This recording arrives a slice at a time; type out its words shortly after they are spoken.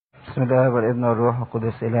بسم الله والابن والروح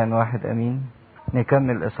القدس إله واحد أمين.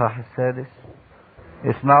 نكمل الإصحاح السادس.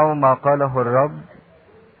 اسمعوا ما قاله الرب: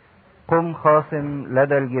 قم خاصم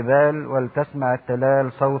لدى الجبال ولتسمع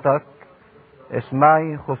التلال صوتك.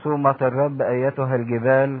 اسمعي خصومة الرب أيتها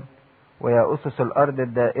الجبال ويا أسس الأرض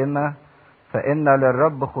الدائمة، فإن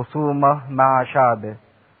للرب خصومة مع شعبه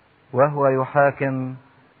وهو يحاكم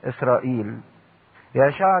إسرائيل. يا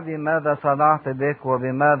شعبي ماذا صنعت بك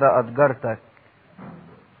وبماذا أضجرتك؟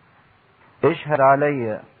 اشهد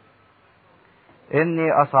علي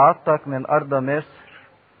إني أصعدتك من أرض مصر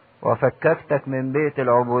وفككتك من بيت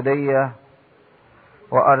العبودية،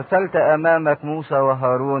 وأرسلت أمامك موسى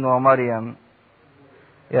وهارون ومريم.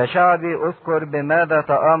 يا شعبي اذكر بماذا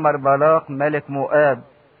تآمر بلاق ملك مؤاب،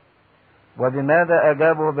 وبماذا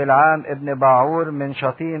أجابه بلعام ابن باعور من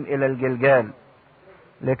شطيم إلى الجلجال،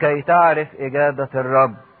 لكي تعرف إجابة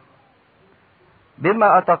الرب.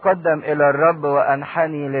 بما أتقدم إلى الرب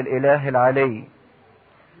وأنحني للإله العلي؟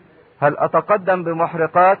 هل أتقدم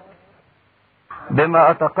بمحرقات؟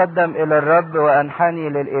 بما أتقدم إلى الرب وأنحني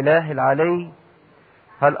للإله العلي؟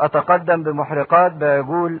 هل أتقدم بمحرقات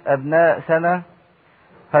بعجول أبناء سنة؟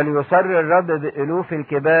 هل يسر الرب بألوف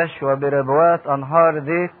الكباش وبربوات أنهار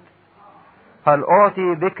زيت؟ هل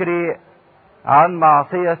أعطي بكري عن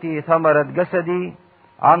معصيتي ثمرة جسدي،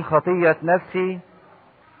 عن خطية نفسي؟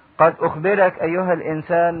 قد أخبرك أيها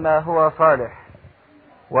الإنسان ما هو صالح،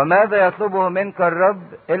 وماذا يطلبه منك الرب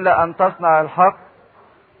إلا أن تصنع الحق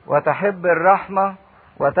وتحب الرحمة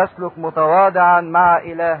وتسلك متواضعا مع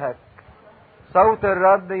إلهك. صوت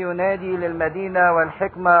الرب ينادي للمدينة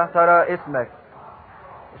والحكمة ترى اسمك.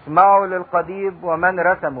 اسمعوا للقضيب ومن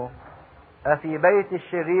رسمه، أفي بيت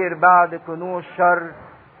الشرير بعد كنوز شر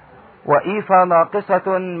وإيفا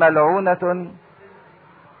ناقصة ملعونة؟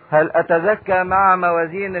 هل أتزكى مع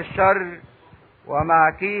موازين الشر ومع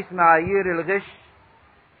كيس معايير الغش؟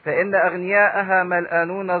 فإن أغنياءها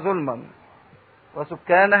ملآنون ظلما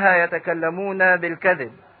وسكانها يتكلمون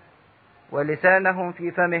بالكذب ولسانهم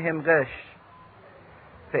في فمهم غاش.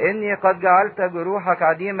 فإني قد جعلت جروحك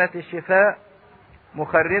عديمة الشفاء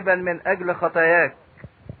مخربا من أجل خطاياك.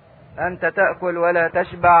 أنت تأكل ولا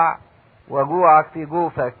تشبع وجوعك في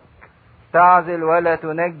جوفك، تعزل ولا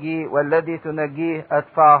تنجي والذي تنجيه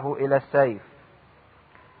أدفعه إلى السيف.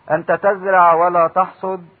 أنت تزرع ولا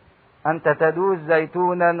تحصد، أنت تدوس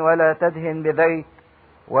زيتونا ولا تدهن بزيت،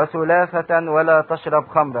 وسلافة ولا تشرب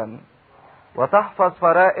خمرا، وتحفظ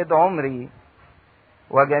فرائض عمري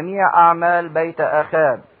وجميع أعمال بيت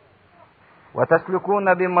آخاب،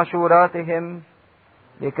 وتسلكون بمشوراتهم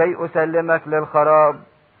لكي أسلمك للخراب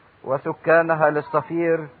وسكانها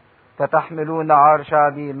للصفير، فتحملون عار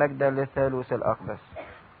شعبي مجدا للثالوث الأقدس.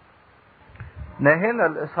 نهينا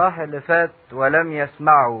الإصحاح اللي فات ولم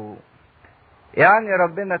يسمعوا، يعني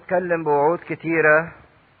ربنا اتكلم بوعود كتيرة،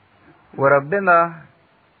 وربنا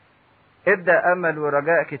ادى أمل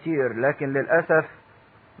ورجاء كتير، لكن للأسف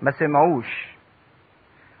ما سمعوش.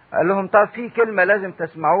 قال لهم طب في كلمة لازم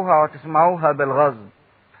تسمعوها وتسمعوها بالغصب،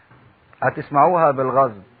 هتسمعوها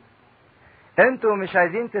بالغصب. انتوا مش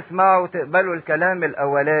عايزين تسمعوا وتقبلوا الكلام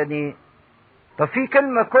الأولاني. طب في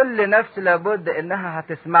كلمة كل نفس لابد انها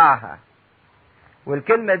هتسمعها،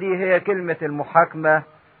 والكلمة دي هي كلمة المحاكمة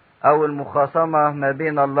او المخاصمة ما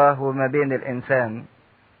بين الله وما بين الانسان.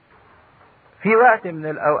 في وقت من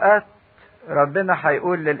الاوقات ربنا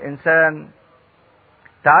هيقول للانسان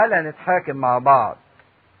تعالى نتحاكم مع بعض.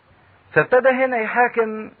 فابتدى هنا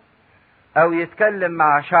يحاكم او يتكلم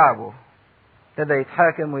مع شعبه، ابتدى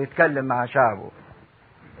يتحاكم ويتكلم مع شعبه.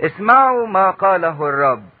 اسمعوا ما قاله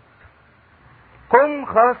الرب: قم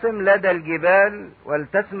خاصم لدى الجبال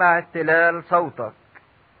ولتسمع التلال صوتك.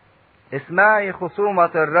 اسمعي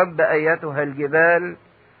خصومة الرب أيتها الجبال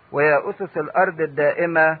ويا أسس الأرض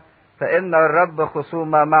الدائمة، فإن الرب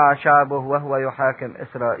خصومة مع شعبه وهو يحاكم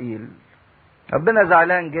إسرائيل. ربنا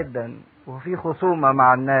زعلان جدا وفي خصومة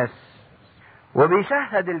مع الناس،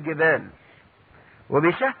 وبيشهد الجبال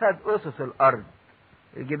وبيشهد أسس الأرض.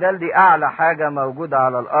 الجبال دي أعلى حاجة موجودة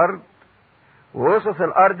على الأرض، وأسس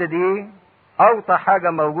الأرض دي أوطى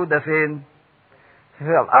حاجة موجودة فين؟ في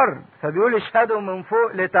الأرض. فبيقول اشهدوا من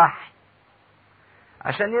فوق لتحت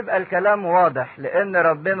عشان يبقى الكلام واضح، لأن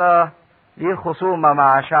ربنا ليه خصومة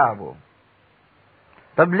مع شعبه.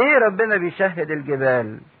 طب ليه ربنا بيشهد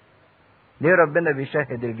الجبال؟ ليه ربنا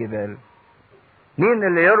بيشهد الجبال؟ مين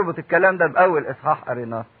اللي يربط الكلام ده بأول إصحاح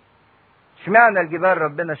قريناه؟ اشمعنى الجبال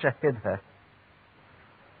ربنا شهدها؟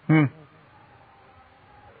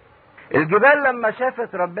 الجبال لما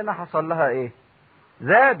شافت ربنا حصل لها ايه؟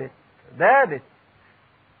 ذابت.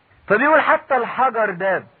 فبيقول حتى الحجر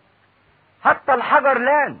داب، حتى الحجر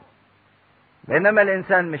لان، بينما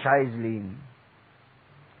الانسان مش عايز لين.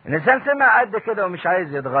 الإنسان سمع قد كده ومش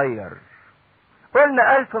عايز يتغير.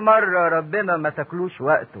 قلنا 1000 مرة ربنا ما تاكلوش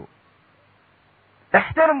وقته،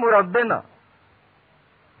 احترموا ربنا.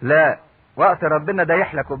 لا، وقت ربنا ده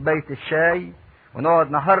يحلى كوباية الشاي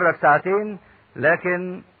ونقعد نهرج ساعتين،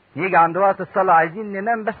 لكن يجي عند وقت الصلاة عايزين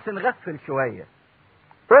ننام بس نغفل شوية.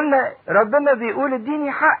 قلنا ربنا بيقول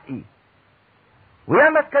اديني حقي،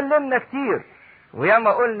 وياما اتكلمنا كتير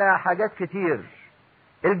وياما قلنا حاجات كتير.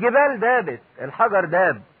 الجبال دابت، الحجر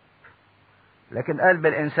داب، لكن قلب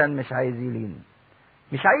الإنسان مش عايز يلين،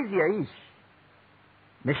 مش عايز يعيش،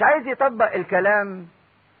 مش عايز يطبق الكلام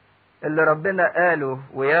اللي ربنا قاله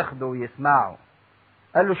وياخده ويسمعه.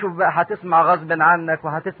 قال له شوف بقى، هتسمع غصب عنك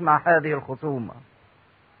وهتسمع هذه الخصومة.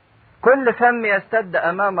 كل فم يستد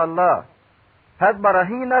أمام الله. هات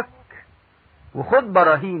براهينك وخد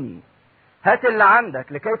براهيني، هات اللي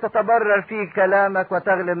عندك لكي تتبرر فيه كلامك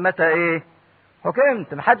وتغلب متى ايه؟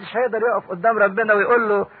 حكمت. محدش هيقدر يقف قدام ربنا ويقول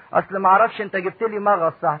له اصل ما اعرفش انت جبت لي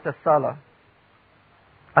مغص ساعة الصلاة،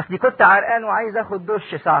 اصلي كنت عرقان وعايز اخد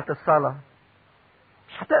دش ساعة الصلاة.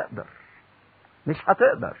 مش هتقدر، مش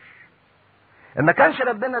هتقدر. اما كانش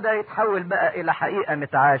ربنا ده يتحول بقى الى حقيقة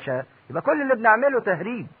متعاشة، يبقى كل اللي بنعمله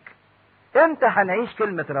تهريج. امتى هنعيش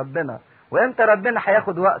كلمة ربنا؟ وامتى ربنا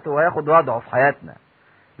هياخد وقته وهياخد وضعه في حياتنا؟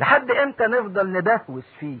 لحد امتى نفضل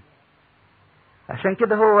ندهوس فيه؟ عشان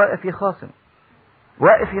كده هو واقف يخاصم،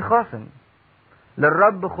 واقف يخاصم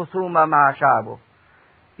للرب خصومة مع شعبه.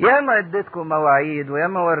 ياما اديتكم مواعيد،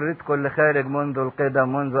 وياما وريتكم اللي خارج منذ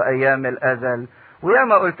القدم، منذ ايام الازل،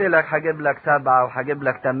 وياما قلت لك هجيب لك 7 وهجيب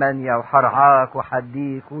لك 8 وهرعاك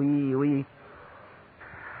وهديك وي.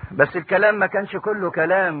 بس الكلام ما كانش كله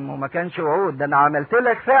كلام وما كانش وعود، ده انا عملت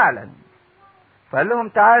لك فعلا. فقال لهم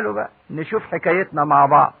تعالوا بقى نشوف حكايتنا مع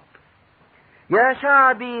بعض. يا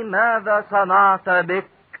شعبي ماذا صنعت بك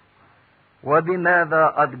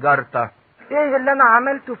وبماذا أضجرتك؟ ايه اللي انا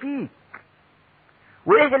عملته فيك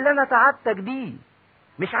وايه اللي انا تعبتك بيه؟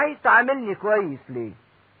 مش عايز تعاملني كويس ليه؟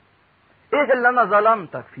 ايه اللي انا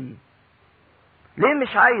ظلمتك فيه؟ ليه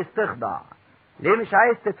مش عايز تخضع؟ ليه مش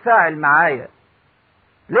عايز تتفاعل معايا؟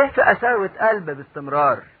 ليه في قساوة قلب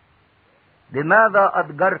باستمرار؟ بماذا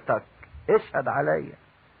أضجرتك؟ اشهد عليا،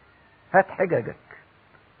 هات حججك،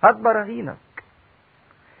 هات براهينك.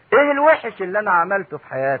 ايه الوحش اللي انا عملته في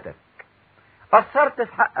حياتك؟ قصرت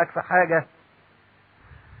في حقك في حاجة؟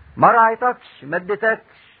 ما رعيتكش، ما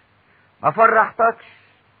اديتكش، ما فرحتكش؟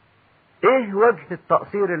 ايه وجه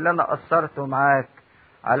التقصير اللي انا قصرته معاك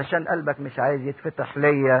علشان قلبك مش عايز يتفتح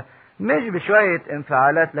ليا، مش بشوية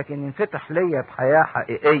انفعالات لكن ينفتح ليا بحياة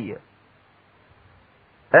حقيقية؟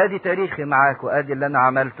 ادي تاريخي معاك وادي اللي انا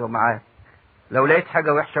عملته معاك. لو لقيت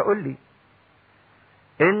حاجة وحشة قول لي.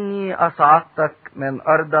 اني اصعدتك من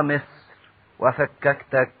ارض مصر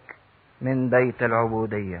وفككتك من بيت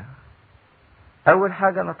العبودية. اول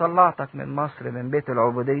حاجة انا طلعتك من مصر، من بيت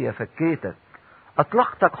العبودية، فكيتك،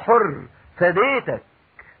 اطلقتك حر، فديتك،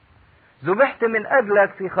 ذبحت من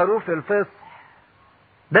اجلك في خروف الفصح.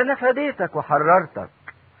 ده انا فديتك وحررتك.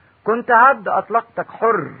 كنت عبد اطلقتك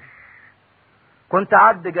حر، كنت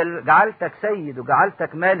عبد جعلتك سيد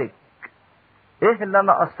وجعلتك ملك. ايه اللي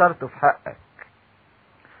انا قصرته في حقك؟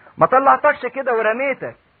 ما طلعتكش كده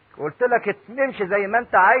ورميتك قلت لك تمشي زي ما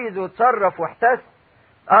انت عايز وتصرف واحتس.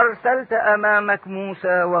 ارسلت امامك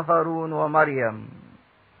موسى وهارون ومريم.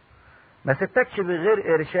 ما سبتكش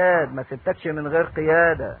بغير ارشاد، ما سبتكش من غير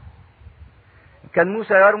قيادة. كان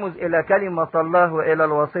موسى يرمز الى كلمة الله والى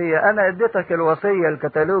الوصية، انا اديتك الوصية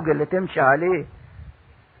الكتالوج اللي تمشي عليه.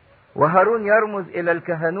 وهارون يرمز الى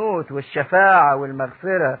الكهنوت والشفاعة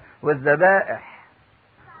والمغفرة والذبائح.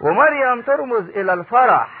 ومريم ترمز الى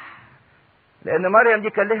الفرح، لان مريم دي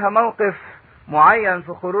كان لها موقف معين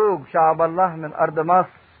في خروج شعب الله من ارض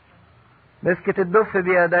مصر. مسكت الدف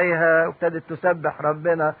بيديها وابتدت تسبح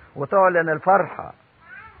ربنا وتعلن الفرحة.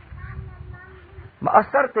 ما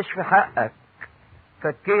قصرتش في حقك،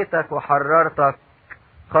 فكيتك وحررتك،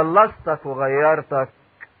 خلصتك وغيرتك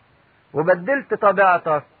وبدلت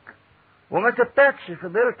طبيعتك، وما سبتكش،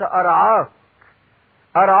 فضلت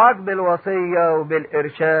أرعاك بالوصية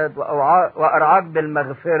وبالإرشاد، وأرعاك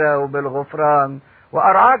بالمغفرة وبالغفران،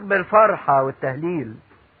 وأرعاك بالفرحة والتهليل.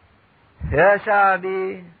 يا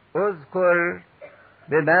شعبي اذكر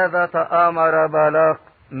بماذا تآمر بالاق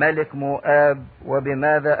ملك مؤاب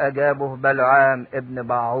وبماذا أجابه بلعام ابن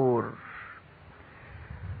بعور.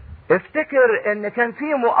 افتكر ان كان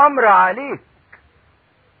في مؤامرة عليك.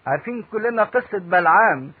 عارفين كلنا قصة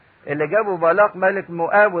بلعام اللي جابوا بالاق ملك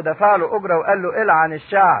مؤاب ودفع له أجرة وقال له العن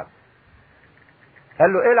الشعب.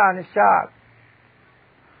 قال له العن الشعب.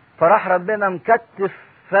 فراح ربنا مكتف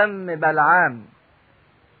فم بلعام،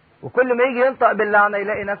 وكل ما يجي ينطق باللعنة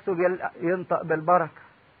يلاقي نفسه ينطق بالبركة.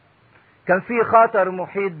 كان في خطر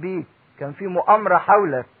محيط بيك، كان في مؤامرة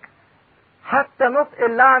حولك، حتى نطق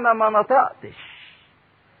اللعنة ما نطقتش،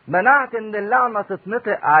 منعت ان اللعنة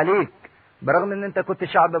تتنطق عليك برغم ان انت كنت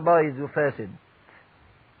شعب بايظ وفاسد.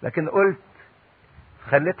 لكن قلت،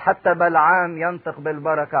 خليت حتى بلعام ينطق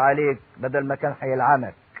بالبركة عليك بدل ما كان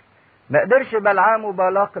هيلعنك. ما قدرش بلعام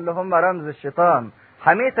وبالاق اللي هم رمز الشيطان،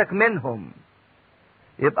 حميتك منهم.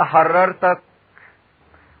 يبقى حررتك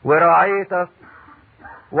ورعيتك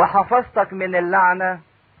وحفظتك من اللعنة.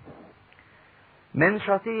 من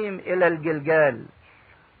شطيم الى الجلجال.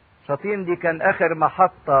 شطيم دي كان اخر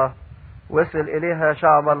محطة وصل اليها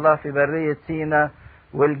شعب الله في برية سينا،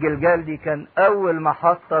 والجلجال دي كان اول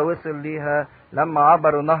محطة وصل ليها لما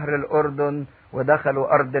عبروا نهر الاردن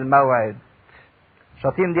ودخلوا ارض الموعد.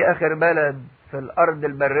 شطيم دي اخر بلد في الارض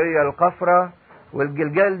البرية القفرة،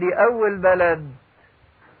 والجلجال دي اول بلد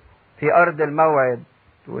في ارض الموعد.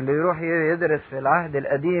 واللي يروح يدرس في العهد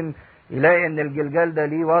القديم يلاقي ان الجلجال ده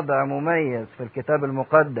ليه وضع مميز في الكتاب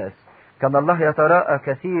المقدس. كان الله يتراءى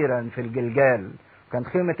كثيرا في الجلجال، كان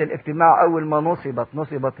خيمة الاجتماع اول ما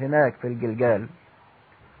نصبت هناك في الجلجال.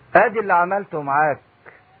 ادي اللي عملته معاك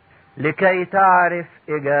لكي تعرف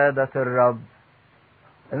اجادة الرب.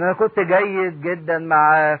 انا كنت جيد جدا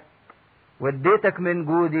معاك واديتك من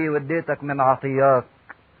جودي واديتك من عطيات.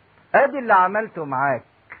 ادي اللي عملته معاك.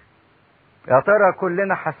 يا ترى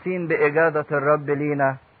كلنا حاسين بإجادة الرب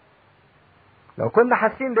لينا؟ لو كنا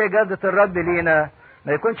حاسين بإجادة الرب لينا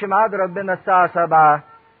ما يكونش ميعاد ربنا الساعة 7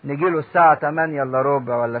 نجيله الساعة 8 الا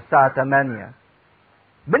ربع ولا الساعة 8.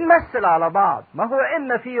 بنمثل على بعض. ما هو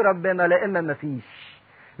إما في ربنا لا إما ما فيش،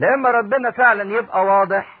 لا إما ربنا فعلا يبقى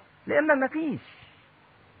واضح لا إما ما فيش.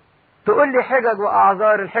 تقول لي حجج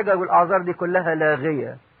وأعذار، الحجج والأعذار دي كلها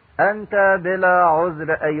لاغية. أنت بلا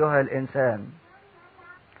عذر أيها الإنسان.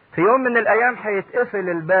 في يوم من الايام هيتقفل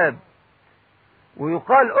الباب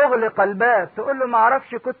ويقال اغلق الباب، تقول له ما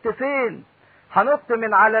اعرفش كنت فين، هنط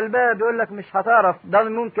من على الباب، يقول لك مش هتعرف، ده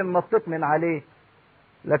ممكن نطيت من عليه،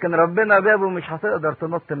 لكن ربنا بابه مش هتقدر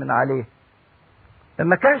تنط من عليه.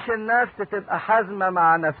 لما كانش النفس تبقى حازمه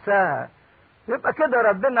مع نفسها، يبقى كده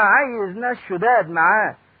ربنا عايز ناس شداد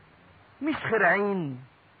معاه، مش خرعين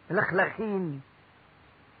لخلخين.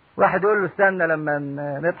 واحد يقول له استنى لما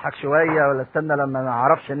نضحك شوية، ولا استنى لما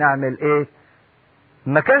نعرفش نعمل ايه.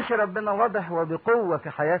 ما كانش ربنا واضح وبقوة في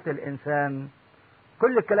حياة الانسان.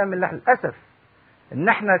 كل الكلام اللي للأسف ان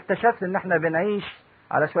احنا اكتشفت ان احنا بنعيش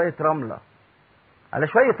على شوية رملة، على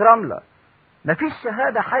شوية رملة. مفيش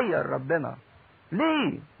شهادة حية لربنا.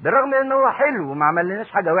 ليه؟ بالرغم ان هو حلو وما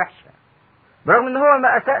عملناش حاجة وحشة، بالرغم ان هو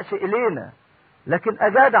ما اسأش الينا، لكن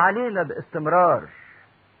اجاد علينا باستمرار.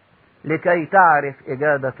 لكي تعرف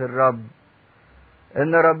إجادة الرب.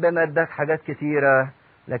 إن ربنا اداك حاجات كتيرة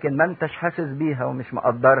لكن ما انتش حاسس بيها ومش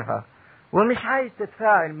مقدرها ومش عايز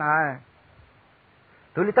تتفاعل معاه.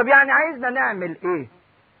 تقول لي طب يعني عايزنا نعمل إيه؟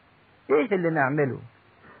 إيه اللي نعمله؟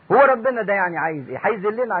 هو ربنا ده يعني عايز إيه؟ عايز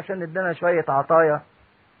لنا عشان ادانا شوية عطايا؟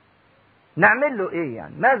 نعمل له إيه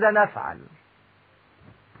يعني؟ ماذا نفعل؟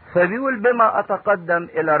 فبيقول بما أتقدم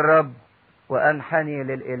إلى الرب وأنحني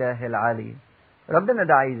للإله العلي. ربنا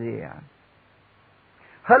ده عايز ايه يعني؟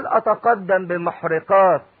 هل اتقدم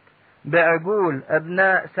بمحرقات بعجول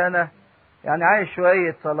ابناء سنة؟ يعني عايز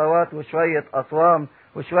شوية صلوات وشوية اصوام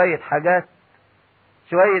وشوية حاجات،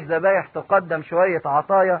 شوية ذبايح تقدم، شوية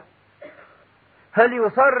عطايا؟ هل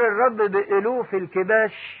يصر الرب بألوف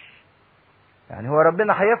الكباش؟ يعني هو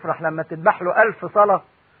ربنا هيفرح لما تذبح له 1000 صلاة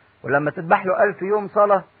ولما تذبح له 1000 يوم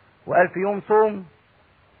صلاة و1000 يوم صوم؟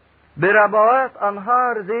 بربوات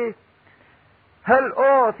انهار زيت. هل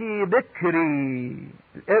أعطي بكري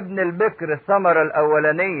الابن البكر الثمرة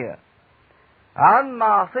الأولانية عن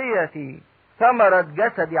معصيتي، ثمرة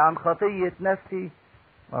جسدي عن خطية نفسي؟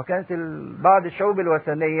 وكانت بعض الشعوب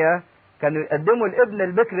الوثنية كانوا يقدموا الابن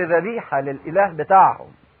البكر ذبيحة للإله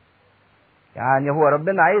بتاعهم. يعني هو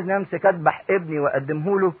ربنا عايز نمسك أذبح ابني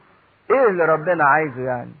وأقدمه له؟ إيه اللي ربنا عايزه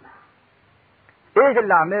يعني؟ إيه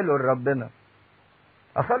اللي أعمله لربنا؟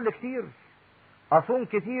 أصلي كتير، أصوم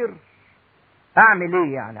كتير، اعمل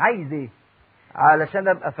ايه يعني؟ عايز ايه علشان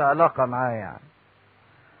ابقى في علاقة معاه يعني؟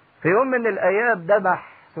 في يوم من الايام ذبح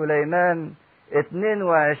سليمان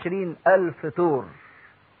 22,000 طور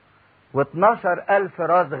و12,000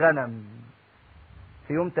 راس غنم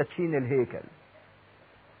في يوم تدشين الهيكل.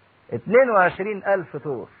 22,000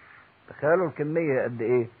 طور، تخيلوا الكمية قد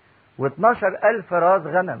ايه، و12,000 راس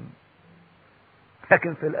غنم.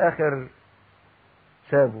 لكن في الاخر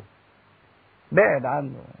سابه، بعد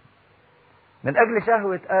عنه من اجل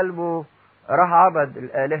شهوة قلبه. راح عبد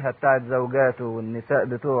الالهة بتاعت زوجاته والنساء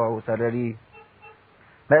بتوعه وسراريه.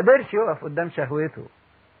 ما قدرش يقف قدام شهوته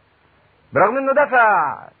برغم انه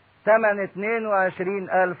دفع ثمن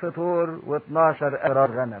 22,000 طور و12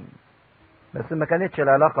 قرار غنم. بس ما كانتش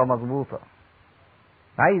العلاقة مظبوطة.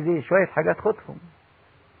 عايز ايه؟ شوية حاجات خدهم.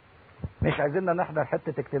 مش عايزيننا نحضر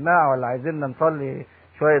حتة اجتماع، ولا عايزيننا نصلي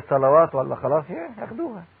شوية صلوات، ولا خلاص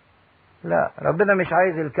ياخدوها. لا، ربنا مش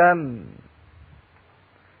عايز الكم،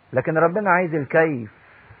 لكن ربنا عايز الكيف.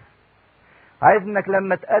 عايز انك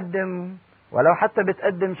لما تقدم، ولو حتى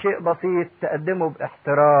بتقدم شيء بسيط، تقدمه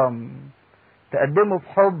باحترام، تقدمه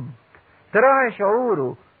بحب، تراعي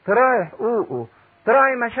شعوره، تراعي حقوقه،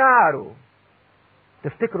 تراعي مشاعره.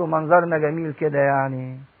 تفتكروا منظرنا جميل كده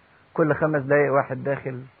يعني، كل 5 دقايق واحد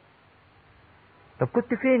داخل. طب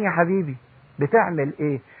كنت فين يا حبيبي؟ بتعمل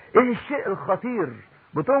ايه؟ ايه الشيء الخطير؟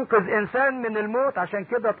 بتنقذ انسان من الموت عشان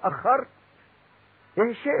كده اتأخرت؟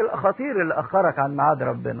 ايه الشيء الخطير اللي اخرك عن ميعاد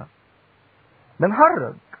ربنا؟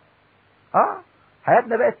 بنهرج.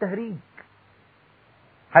 حياتنا بقت تهريج.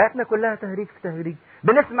 حياتنا كلها تهريج في تهريج.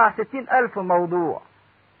 بنسمع 60,000 موضوع،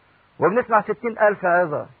 وبنسمع 60,000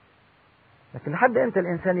 عظة، لكن لحد امتى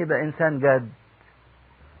الانسان يبقى انسان جاد؟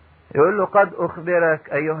 يقول له قد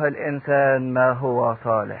اخبرك ايها الانسان ما هو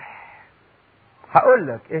صالح. هقول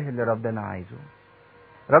لك ايه اللي ربنا عايزه.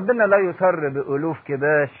 ربنا لا يصر بألوف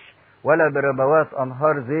كباش، ولا بربوات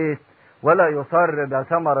انهار زيت، ولا يصر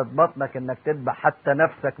بثمرة بطنك انك تذبح حتى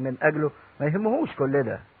نفسك من اجله. ما يهمهوش كل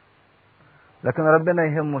ده، لكن ربنا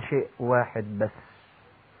يهمه شيء واحد بس،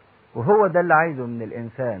 وهو ده اللي عايزه من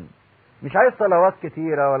الانسان. مش عايز صلوات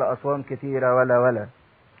كتيرة ولا اصوام كتيرة ولا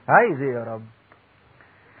عايز ايه يا رب؟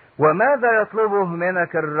 وماذا يطلبه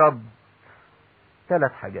منك الرب؟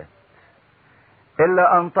 3 حاجات: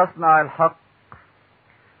 إلا أن تصنع الحق،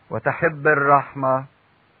 وتحب الرحمة،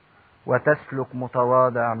 وتسلك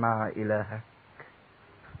متواضع مع إلهك.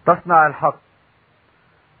 تصنع الحق،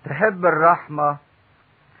 تحب الرحمة،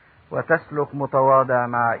 وتسلك متواضع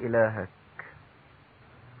مع إلهك.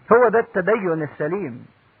 هو ده التدين السليم،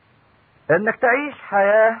 إنك تعيش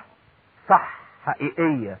حياة صح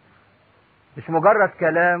حقيقية، مش مجرد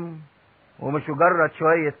كلام، ومش مجرد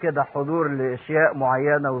شوية كده حضور لأشياء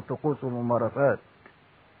معينة وطقوس وممارسات.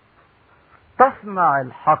 تصنع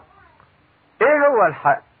الحق. ايه هو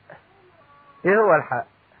الحق؟ ايه هو الحق؟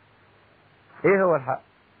 ايه هو الحق؟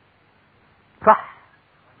 صح.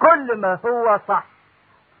 كل ما هو صح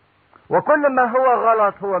وكل ما هو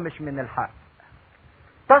غلط هو مش من الحق.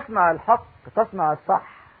 تصنع الحق، تصنع الصح،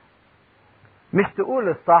 مش تقول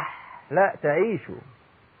الصح، لا تعيشه.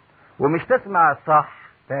 ومش تسمع الصح،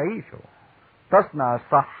 تعيشه. تصنع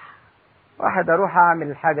الصح. واحد اروح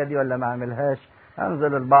اعمل الحاجة دي ولا ما اعملهاش،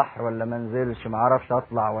 انزل البحر ولا ما انزلش، ما اعرفش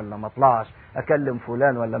اطلع ولا ما اطلعش، اكلم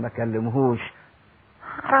فلان ولا ما اكلمهوش،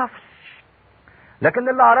 ما اعرفش. لكن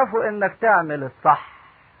اللي اعرفه انك تعمل الصح.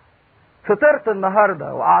 فطرت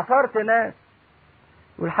النهارده واعثرت ناس،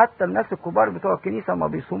 وحتى الناس الكبار بتوع الكنيسة ما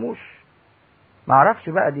بيصوموش. ما اعرفش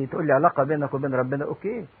بقى، دي تقول لي علاقة بينك وبين ربنا،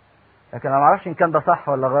 اوكي، لكن انا ما اعرفش ان كان ده صح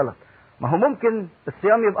ولا غلط. ما هو ممكن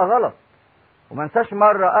الصيام يبقى غلط. وما انساش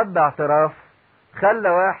مرة اب اعتراف خلى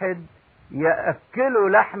واحد يأكلوا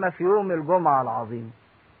لحمة في يوم الجمعة العظيم.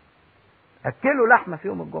 أكلوا لحمة في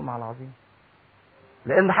يوم الجمعة العظيم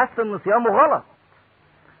لأن حس إن صيامه غلط.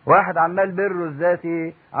 واحد عمال بره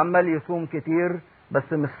الذاتي، عمال يصوم كتير،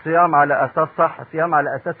 بس مش صيام على أساس صح، صيام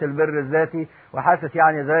على أساس البر الذاتي، وحاسس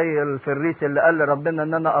يعني زي الفريس اللي قال لربنا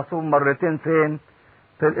إن أنا أصوم مرتين فين؟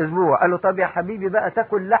 في الأسبوع. قال له طب يا حبيبي بقى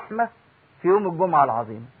تاكل لحمة في يوم الجمعة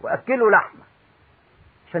العظيم، وأكلوا لحمة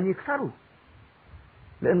عشان يكسروا،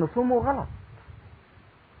 لأن صومه غلط.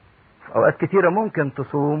 في أوقات كتيرة ممكن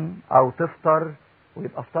تصوم أو تفطر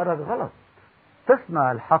ويبقى افطارك غلط.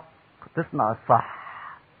 تصنع الحق، تصنع الصح.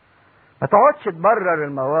 ما تقعدش تبرر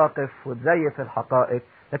المواقف وتزيف الحقائق،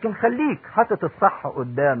 لكن خليك حاطط الصح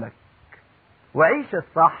قدامك، وعيش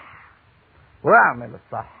الصح واعمل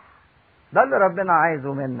الصح. ده اللي ربنا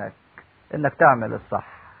عايزه منك، انك تعمل الصح.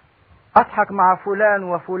 اضحك مع فلان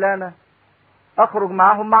وفلانة، اخرج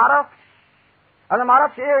معاهم، معرفش، انا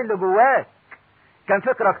معرفش ايه اللي جواك. كان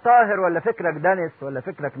فكرك طاهر ولا فكرك دنس ولا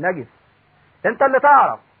فكرك نجس، انت اللي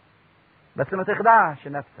تعرف. بس ما تخدعش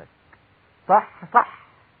نفسك. صح صح،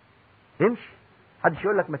 امشي. محدش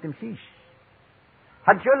يقول لك ما تمشيش،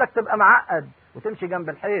 محدش يقول لك تبقى معقد وتمشي جنب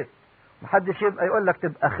الحيط، محدش يبقى يقول لك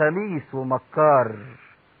تبقى خبيث ومكار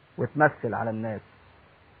وتمثل على الناس.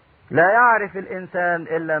 لا يعرف الانسان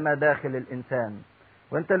الا ما داخل الانسان،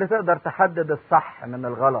 وانت اللي تقدر تحدد الصح من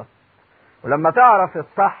الغلط. ولما تعرف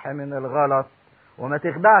الصح من الغلط وما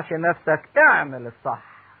تخدعش نفسك، اعمل الصح،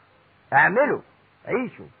 اعمله،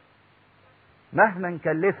 عيشه مهما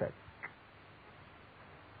كلفك.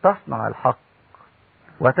 تصنع الحق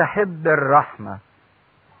وتحب الرحمة.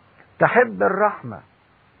 تحب الرحمة،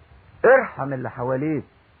 ارحم اللي حواليك،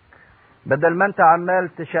 بدل ما انت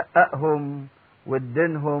عمال تشققهم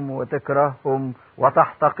وتدينهم وتكرههم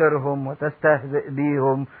وتحتقرهم وتستهزئ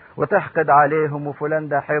بيهم وتحقد عليهم، وفلان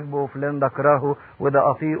ده حبه وفلان ده كرهه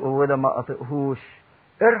وده اطيقه وده ما اطيقهوش.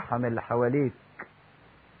 ارحم اللي حواليك.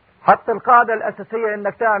 حتى القاعدة الاساسية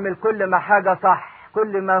انك تعمل كل ما حاجة صح،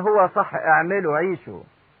 كل ما هو صح اعمله عيشه.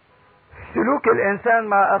 سلوك الانسان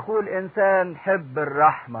مع اخوه الانسان، حب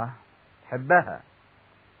الرحمة، حبها،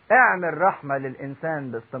 اعمل رحمة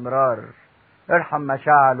للانسان باستمرار. ارحم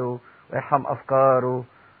مشاعره وارحم افكاره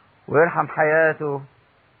وارحم حياته.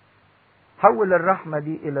 حول الرحمة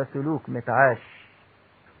دي الى سلوك متعاش.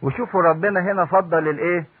 وشوفوا ربنا هنا فضل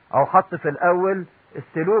الايه، او حط في الاول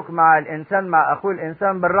السلوك مع الانسان مع اخوه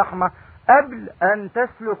الانسان بالرحمة قبل ان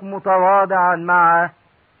تسلك متواضعا مع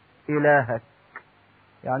الهك.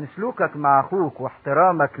 يعني سلوكك مع اخوك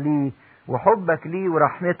واحترامك ليه وحبك ليه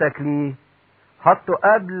ورحمتك ليه حطه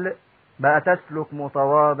قبل بقى تسلك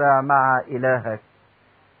متواضع مع الهك.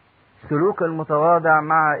 سلوك المتواضع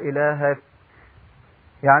مع الهك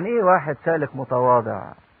يعني ايه؟ واحد سالك متواضع.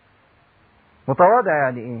 متواضع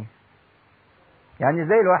يعني ايه؟ يعني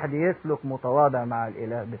زي الواحد يسلك متواضع مع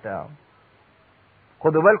الاله بتاعه.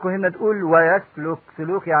 خدوا بالكم هنا تقول ويسلك،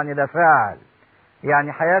 سلوك يعني ده فعل،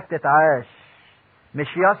 يعني حياة تتعاش،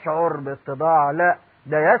 مش يشعر باتضاع، لا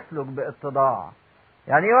ده يسلك باتضاع.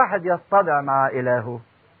 يعني ايه واحد يتضع مع الهه؟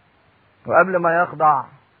 وقبل ما يخضع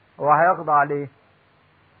هو هيخضع ليه؟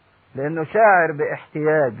 لانه شاعر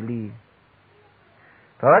باحتياج ليه.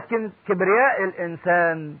 فلكن كبرياء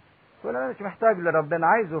الانسان يقول انا مش محتاج لربنا،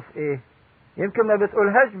 عايزه في ايه؟ يمكن ما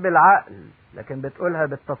بتقولهاش بالعقل لكن بتقولها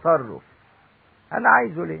بالتصرف. انا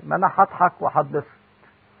عايزه ليه؟ ما انا هضحك وهتبسط،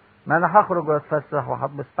 ما انا هخرج واتفسح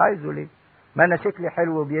وهتبسط، عايزه ليه؟ ما انا شكلي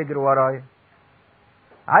حلو وبيجري ورايا،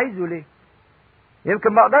 عايزه ليه؟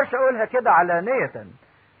 يمكن ما اقدرش اقولها كده علانية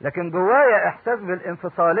لكن جوايا احساس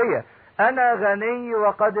بالانفصالية. انا غني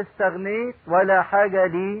وقد استغنيت ولا حاجة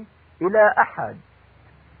لي الى احد.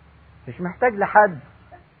 مش محتاج لحد،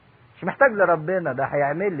 مش محتاج لربنا، ده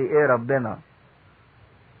هيعمل لي ايه ربنا؟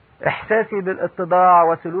 احساسي بالاتضاع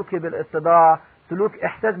وسلوكي بالاتضاع سلوك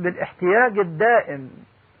احساس بالاحتياج الدائم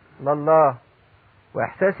لله،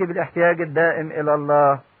 واحساسي بالاحتياج الدائم الى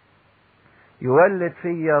الله يولد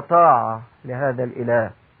في طاعة لهذا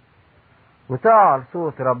الاله وطاعة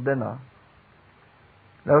لصوت ربنا.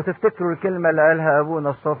 لو تفتكروا الكلمة اللي قالها ابونا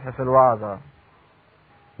الصبح في الوعظة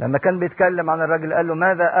لما كان بيتكلم عن الراجل، قال له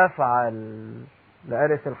ماذا افعل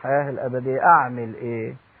لأرث الحياة الابدية؟ اعمل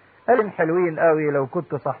ايه؟ قال حلوين قوي لو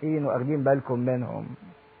كنتوا صحيين واخدين بالكم منهم.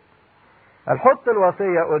 قال حط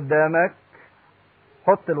الوصية قدامك،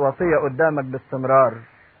 حط الوصية قدامك باستمرار.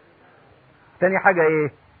 تاني حاجة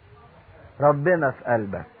ايه؟ ربنا في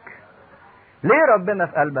قلبك. ليه ربنا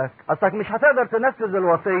في قلبك؟ اصلك مش هتقدر تنفذ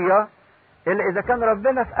الوصية الا اذا كان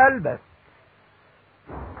ربنا في قلبك،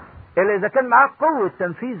 الا اذا كان معاك قوة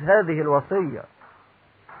تنفيذ هذه الوصية.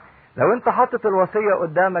 لو انت حطت الوصية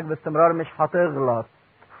قدامك باستمرار مش هتغلط،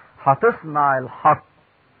 هتصنع الحق.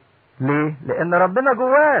 ليه؟ لان ربنا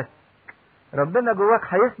جواك، ربنا جواك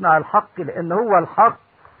هيصنع الحق، لان هو الحق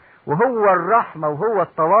وهو الرحمة وهو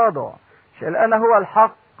التواضع. مش انا هو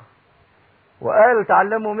الحق؟ وقال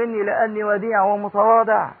تعلموا مني لاني وديع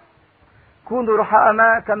ومتواضع، كونوا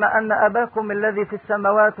رحماء كما ان اباكم الذي في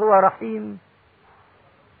السماوات هو رحيم.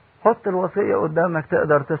 حط الوصية قدامك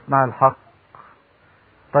تقدر تصنع الحق.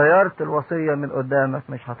 طيرت الوصية من قدامك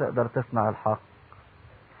مش هتقدر تصنع الحق.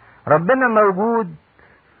 ربنا موجود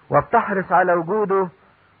وبتحرص على وجوده،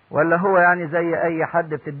 ولا هو يعني زي اي حد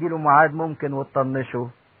بتديله ميعاد ممكن وتطنشه؟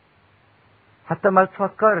 حتى ما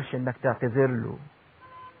تفكرش انك تعتذر له،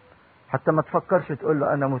 حتى ما تفكرش تقول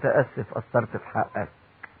له انا متأسف قصرت في حقك.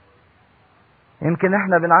 يمكن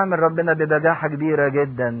احنا بنعامل ربنا ببجاحة كبيرة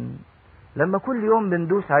جدا لما كل يوم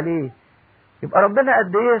بندوس عليه. يبقى ربنا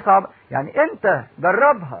قد ايه صعب. يعني انت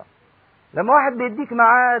جربها، لما واحد بيديك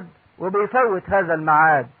ميعاد وبيفوت هذا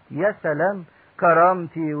الميعاد، يا سلام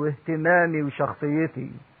كرامتي واهتمامي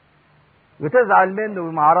وشخصيتي، وتزعل منه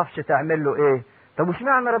وما عرفش تعمل له ايه. طب وش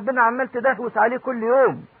معنى ربنا عمال تدهوس عليه كل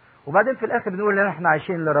يوم وبعدين في الاخر نقول ان احنا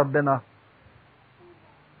عايشين لربنا؟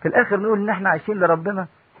 في الاخر نقول ان احنا عايشين لربنا؟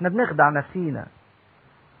 احنا بنخدع نفسينا،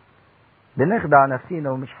 بنخدع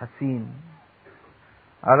نفسينا ومش حاسين.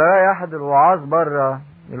 على رأي احد الوعاظ بره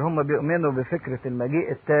اللي هم بيؤمنوا بفكرة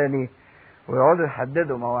المجيء التاني ويقعدوا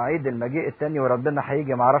يحددوا مواعيد المجيء التاني وربنا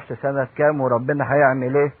هيجي معرفش سنة كام وربنا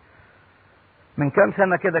هيعمل ايه. من كام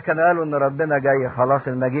سنة كده كانوا قالوا ان ربنا جاي خلاص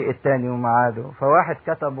المجيء التاني وميعاده، فواحد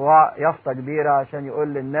كتب يافطة كبيرة عشان يقول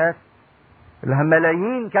للناس،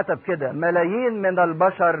 الملايين كتب كده، ملايين من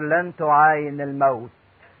البشر لن تعاين الموت.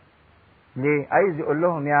 ليه؟ عايز يقول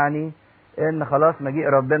لهم يعني ان خلاص مجيء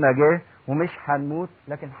ربنا جه ومش هنموت،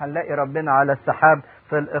 لكن هنلاقي ربنا على السحاب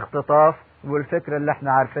في الاختطاف والفكرة اللي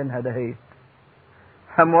احنا عارفينها دهيت.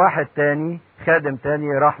 هم واحد تاني خادم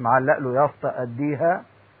تاني راح معلق له يافطة أديها،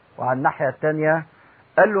 وعلى الناحية التانية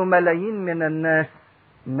قال له ملايين من الناس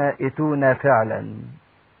مائتون فعلا.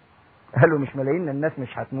 قال له مش ملايين من الناس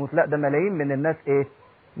مش هتموت، لا ده ملايين من الناس ايه؟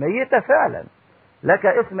 ميتة فعلا. لك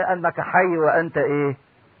اسم انك حي وانت ايه؟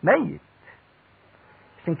 ميت.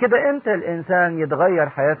 عشان كده امتى الانسان يتغير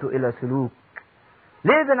حياته الى سلوك؟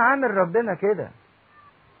 ليه بنعامل ربنا كده؟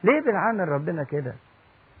 ليه بنعامل ربنا كده؟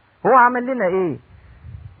 هو عمل لنا ايه؟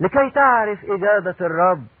 لكي تعرف اجابة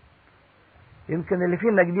الرب. يمكن اللي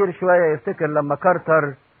فينا كبير شوية يفتكر لما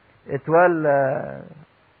كارتر اتولى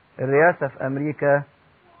الرئاسة في امريكا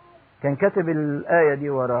كان كاتب الآية دي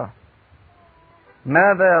وراه: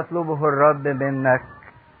 ماذا يطلبه الرب منك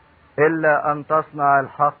إلا أن تصنع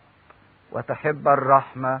الحق وتحب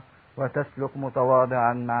الرحمة وتسلك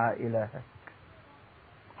متواضعا مع إلهك.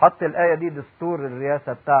 حط الآية دي دستور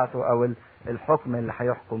الرئاسة بتاعته أو الحكم اللي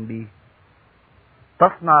هيحكم بيه.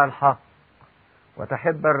 تصنع الحق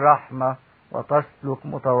وتحب الرحمة وتسلك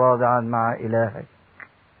متواضعا مع إلهك.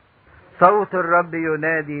 صوت الرب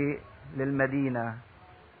ينادي للمدينة.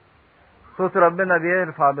 صوت ربنا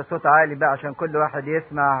بيرفع بصوت عالي بقى عشان كل واحد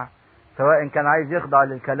يسمع، سواء كان عايز يخضع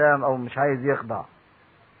للكلام او مش عايز يخضع.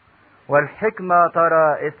 والحكمة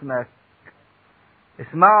ترى اسمك،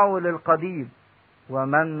 اسمعوا للقضيب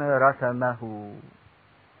ومن رسمه.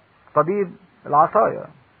 قضيب العصاية،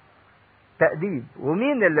 تأديب.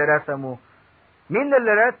 ومين اللي رسمه؟ مين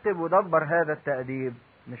اللي رتب ودبر هذا التأديب؟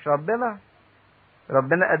 مش ربنا؟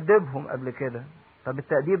 ربنا أدبهم قبل كده. طب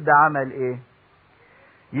التأديب ده عمل ايه؟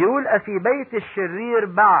 يقول أفي بيت الشرير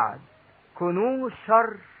بعد كنوز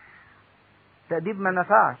شر. تأديب ما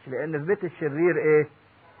نفعش، لأن في بيت الشرير إيه؟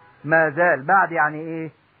 ما زال. بعد يعني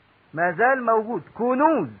إيه؟ ما زال موجود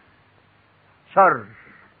كنوز شر.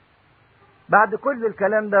 بعد كل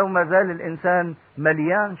الكلام ده وما زال الإنسان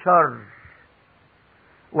مليان شر.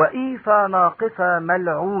 وإيفا ناقصة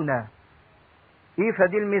ملعونة. إيفا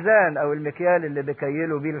دي الميزان أو المكيال اللي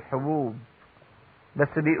بيكيلوا بيه الحبوب، بس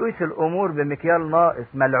بيقيس الامور بمكيال ناقص.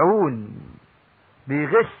 ملعون،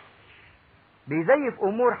 بيغش، بيزيف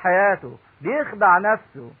امور حياته، بيخدع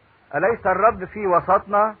نفسه. اليس الرب في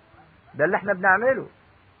وسطنا؟ ده اللي احنا بنعمله.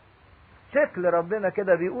 شكل ربنا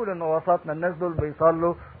كده بيقول انه وسطنا، الناس دول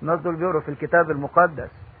بيصلوا، الناس دول بيقروا في الكتاب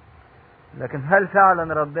المقدس، لكن هل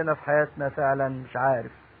فعلا ربنا في حياتنا؟ فعلا مش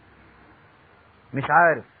عارف. مش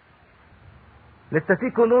عارف. لسه في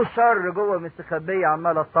كنوز شر جوه مستخبيه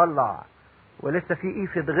عماله تطلع، ولسه في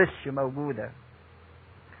إيفة غش موجودة.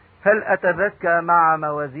 هل أتذكى مع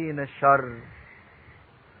موازين الشر؟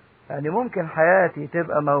 يعني ممكن حياتي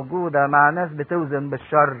تبقى موجودة مع ناس بتوزن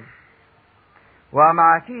بالشر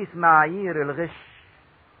ومع كيس معايير الغش.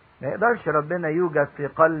 ما يقدرش ربنا يوجد في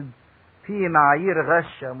قلب فيه معايير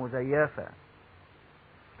غشة مزيفة.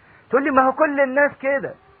 تقول لي ما هو كل الناس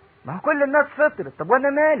كده، ما هو كل الناس فطرت. طب وانا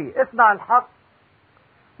مالي؟ اصنع الحق،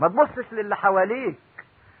 ما تبصش للي حواليك.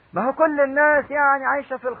 ما هو كل الناس يعني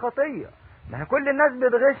عايشة في الخطية، ما هو كل الناس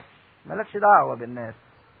بتغش. مالكش دعوة بالناس،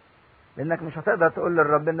 لانك مش هتقدر تقول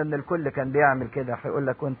لربنا ان الكل كان بيعمل كده. هيقول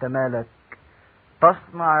لك وانت مالك؟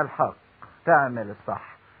 تصنع الحق، تعمل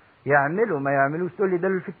الصح. يعملوا ما يعملوش تقول لي ده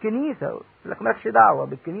اللي في الكنيسة. يقول لك مالكش دعوة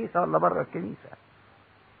بالكنيسة ولا بره الكنيسة.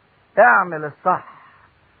 اعمل الصح،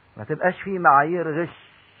 ما تبقاش فيه معايير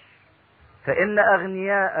غش. فإن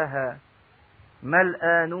أغنياءها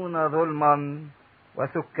ملآنون ظلما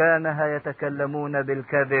وسكانها يتكلمون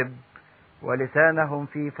بالكذب ولسانهم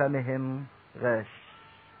في فمهم غاش.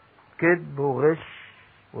 كذب وغش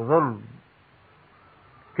وظلم،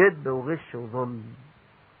 كذب وغش وظلم.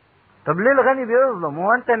 طب ليه الغني بيظلم؟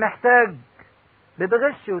 هو انت محتاج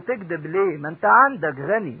بتغش وتكذب ليه؟ ما انت عندك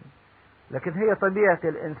غني. لكن هي طبيعة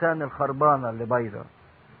الانسان الخربانة اللي بايظة.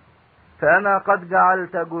 فانا قد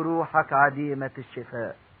جعلت جروحك عديمة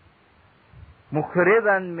الشفاء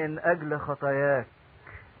مخربا من اجل خطاياك.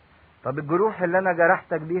 طب الجروح اللي انا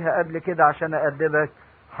جرحتك بيها قبل كده عشان اادبك،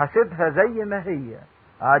 حاسبها زي ما هي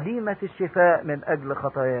عديمة الشفاء من اجل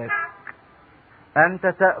خطاياك. انت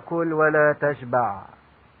تأكل ولا تشبع،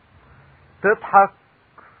 تضحك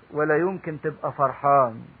ولا يمكن تبقى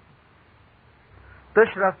فرحان،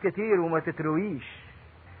 تشرب كتير وما تترويش.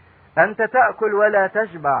 انت تأكل ولا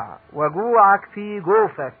تشبع وجوعك في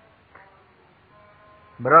جوفك.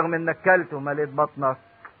 برغم انك كلت ومليت بطنك،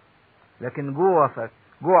 لكن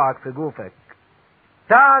جوعك في جوفك.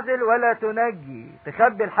 تعزل ولا تنجي،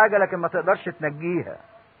 تخبي الحاجة لكن ما تقدرش تنجيها.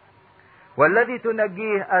 والذي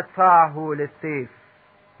تنجيه ادفعه للسيف،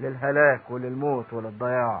 للهلاك وللموت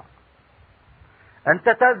وللضياع. انت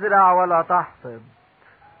تزرع ولا تحصد،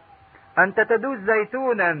 أنت تدوس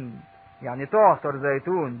زيتونا، يعني تعصر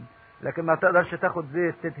زيتون، لكن ما تقدرش تاخد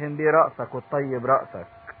زيت تدهن بيه رأسك وتطيب رأسك،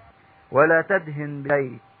 ولا تدهن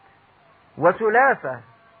بزيت. وسلافة،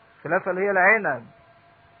 سلافة اللي هي العنب،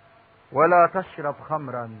 ولا تشرب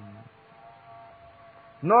خمرا.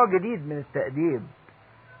 نوع جديد من التأديب.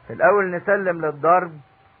 في الأول نسلم للضرب،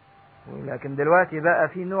 لكن دلوقتي بقى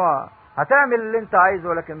في نوع هتعمل اللي انت عايزه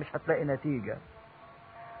ولكن مش هتلاقي نتيجة.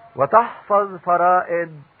 وتحفظ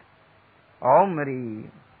فرائض عمري.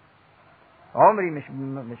 عمري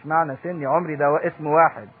مش معنى سني، عمري ده اسم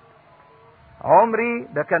واحد. عمري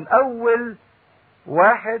ده كان أول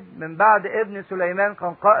واحد من بعد ابن سليمان،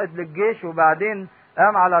 كان قائد للجيش، وبعدين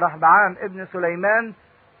قام على رحبعام ابن سليمان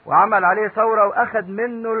وعمل عليه ثورة وأخذ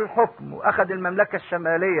منه الحكم وأخذ المملكة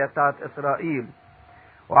الشمالية بتاعت إسرائيل.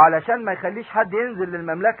 وعلشان ما يخليش حد ينزل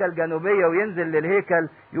للمملكة الجنوبية وينزل للهيكل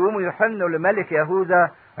يقوموا يحنوا لملك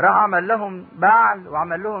يهوذا، راح عمل لهم بعل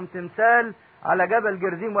وعمل لهم تمثال على جبل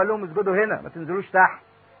جرزيم وقال لهم اسجدوا هنا ما تنزلوش تحت،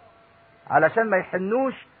 علشان ما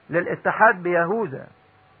يحنوش للاتحاد بيهوذا.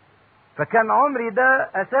 فكان عمري ده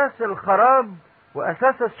أساس الخراب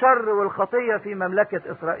وأساس الشر والخطية في مملكة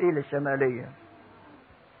إسرائيل الشمالية.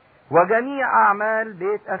 وجميع أعمال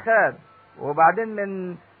بيت أخاب،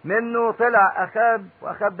 وبعدين منه طلع أخاب،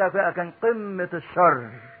 وأخاب ده بقى كان قمة الشر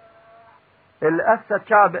اللي أفسد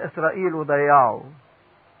شعب إسرائيل وضيعه.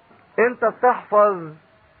 أنت بتحفظ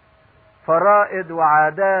فرائض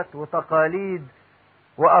وعادات وتقاليد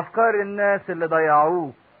وأفكار الناس اللي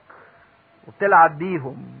ضيعوك وبتلعب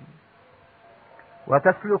بيهم.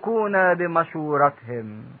 وتسلكون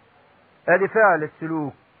بمشورتهم، ادي فعل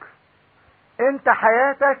السلوك. انت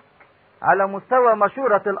حياتك على مستوى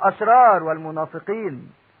مشورة الاشرار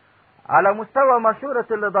والمنافقين، على مستوى مشورة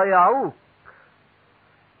اللي ضيعوك.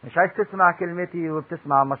 مش عايز تسمع كلمتي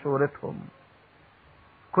وبتسمع مشورتهم.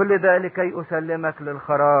 كل ده لكي اسلمك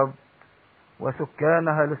للخراب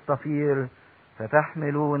وسكانها للصفير،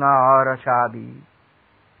 فتحملون عار شعبي.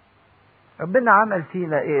 ربنا عمل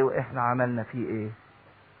فينا ايه واحنا عملنا فيه ايه؟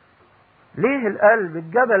 ليه القلب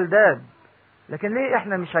الجبل داب، لكن ليه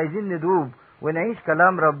احنا مش عايزين ندوب ونعيش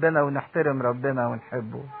كلام ربنا ونحترم ربنا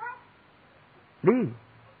ونحبه؟ ليه؟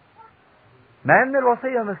 مع ان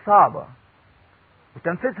الوصية مش صعبة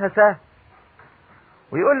وتنفيذها سهل،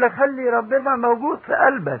 ويقول لك خلي ربنا موجود في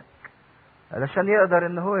قلبك علشان يقدر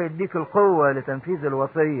ان هو يديك القوة لتنفيذ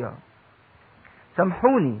الوصية.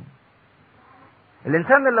 سامحوني،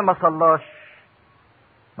 الانسان اللي ما صلاش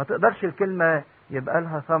ما تقدرش الكلمة يبقى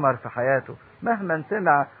لها ثمر في حياته، مهما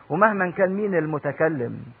سمع ومهما كان مين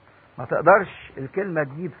المتكلم ما تقدرش الكلمة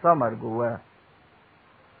تجيب ثمر جواه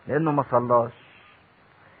لانه ما صلاش.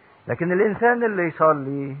 لكن الانسان اللي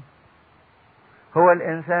يصلي هو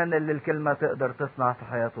الانسان اللي الكلمة تقدر تصنع في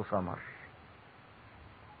حياته ثمر.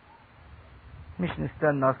 مش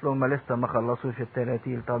نستنى اصل هما لسه ما خلصوش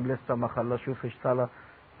التراتيل، طب لسه ما خلصوش الصلاة،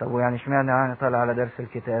 طب ويعني اشمعنى يعني طالع على درس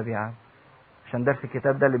الكتاب؟ يعني عشان درس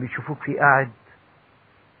الكتاب ده اللي بيشوفوك فيه قاعد،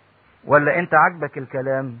 ولا انت عاجبك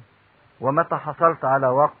الكلام ومتى حصلت على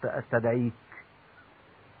وقت استدعيك؟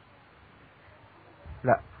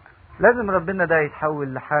 لا، لازم ربنا ده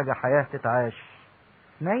يتحول لحاجة حياة تتعاش.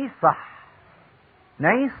 نعيش صح،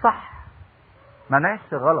 نعيش صح، ما نعيش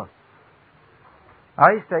غلط.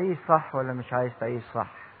 عايز تعيش صح ولا مش عايز تعيش صح؟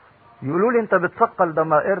 يقولوا لي انت بتثقل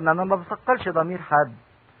ضمائرنا. انا ما بثقلش ضمير حد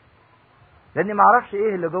لاني ما اعرفش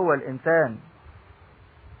ايه اللي جوه الانسان،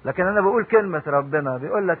 لكن انا بقول كلمة ربنا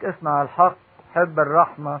بيقول لك اصنع الحق، حب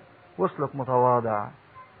الرحمة، واسلك متواضع.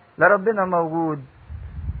 لا ربنا موجود،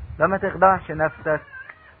 لا ما تخدعش نفسك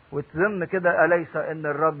وتظن كده أليس ان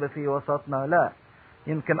الرب في وسطنا. لا،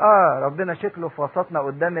 يمكن ربنا شكله في وسطنا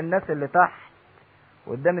قدام الناس اللي تحت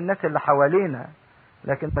وقدام الناس اللي حوالينا،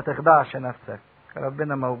 لكن ما تخدعش نفسك،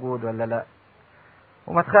 ربنا موجود ولا لا.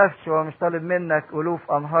 وما تخافش، هو مش طالب منك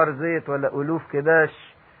ألوف أنهار زيت ولا ألوف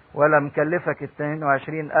كباش، ولا مكلفك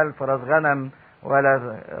 22,000 راس غنم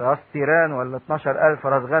ولا راس تيران ولا 12,000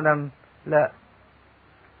 راس غنم. لا،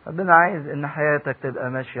 ربنا عايز ان حياتك تبقى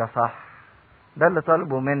ماشية صح. ده اللي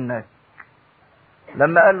طالبه منك.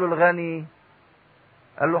 لما قال له الغني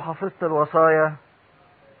قال له حفظت الوصايا،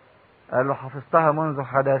 قال له حفظتها منذ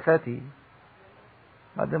حداثتي.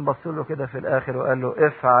 بعدين بص له كده في الاخر وقال له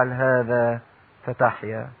افعل هذا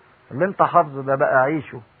فتحيا. اللي انت حافظه ده بقى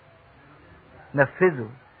عيشه، نفذه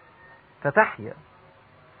فتحيا.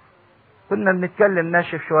 كنا بنتكلم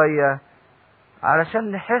ناشف شوية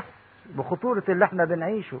علشان نحس بخطورة اللي احنا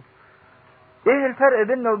بنعيشه. ايه الفرق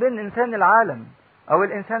بيننا وبين انسان العالم او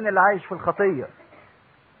الانسان اللي عايش في الخطية؟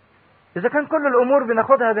 اذا كان كل الامور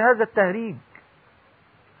بناخدها بهذا التهريج،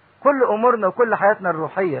 كل امورنا وكل حياتنا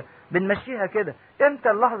الروحية بنمشيها كده.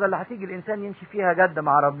 امتى اللحظة اللي هتيجي الانسان يمشي فيها جد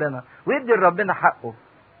مع ربنا ويدي لربنا حقه؟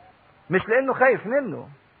 مش لانه خايف منه،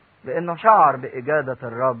 لانه شعر باجادة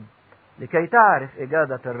الرب. لكي تعرف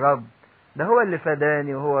اجادة الرب، ده هو اللي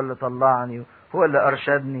فداني وهو اللي طلعني وهو اللي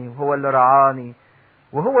ارشدني وهو اللي رعاني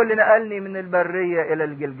وهو اللي نقلني من البرية الى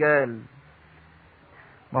الجلجال.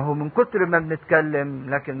 ما هو من كتر ما بنتكلم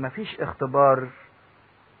لكن ما فيش اختبار،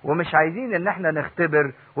 ومش عايزين ان احنا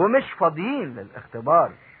نختبر ومش فاضيين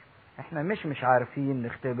للاختبار. احنا مش عارفين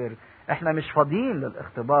نختبر، احنا مش فاضيين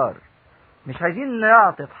للاختبار. مش عايزين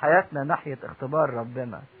نعطف حياتنا ناحية اختبار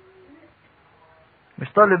ربنا.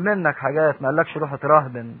 مش طالب منك حاجات، ما قالكش روح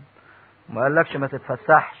اترهبن، ما قالكش ما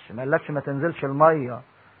تتفسحش، ما قالكش ما تنزلش المية،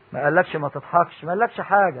 ما قالكش ما تضحكش، ما قالكش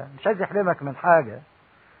حاجة. مش عايز يحرمك من حاجة،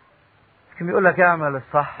 لكن يقول لك اعمل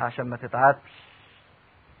الصح عشان ما تتعبش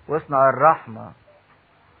واصنع الرحمة.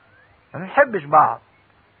 ما بنحبش بعض،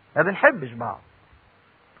 ما بنحبش بعض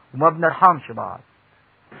وما بنرحمش بعض.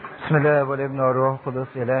 بسم الله والابن والروح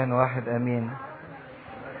القدس اله واحد امين.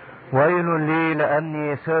 ويل لي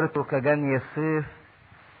لاني صرت كجني الصيف،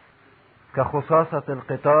 كخصاصة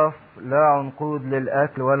القطاف، لا عنقود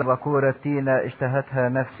للاكل ولا بكورة تينة اشتهتها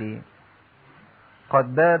نفسي.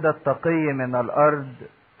 قد باد التقي من الارض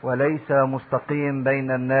وليس مستقيم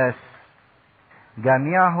بين الناس.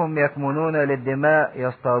 جميعهم يكمنون للدماء،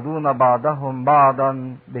 يصطادون بعضهم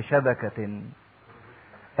بعضا بشبكة.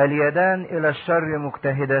 اليدان إلى الشر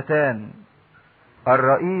مجتهدتان،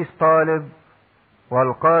 الرئيس طالب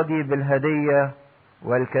والقاضي بالهدية،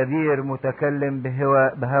 والكبير متكلم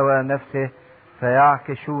بهوى نفسه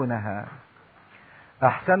فيعكشونها.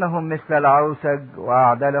 أحسنهم مثل العوسج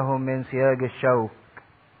وأعدلهم من سياج الشوك.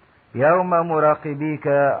 يوم مراقبيك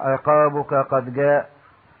عقابك قد جاء،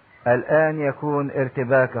 الآن يكون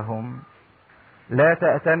ارتباكهم. لا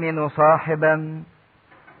تأتمنوا صاحبا،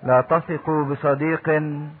 لا تثقوا بصديق.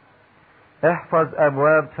 احفظ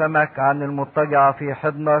أبواب فمك عن المضطجع في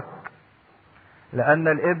حضنك، لأن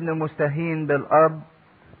الابن مستهين بالأب،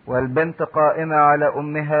 والبنت قائمة على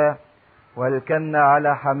أمها، والكن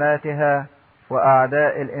على حماتها،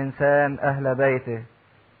 وأعداء الإنسان أهل بيته.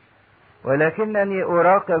 ولكنني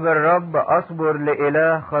أراقب الرب، أصبر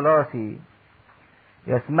لإله خلاصي.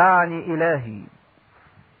 يسمعني إلهي،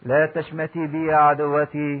 لا تشمتي بي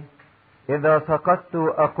عدوتي. إذا سقطت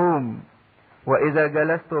أقوم، وإذا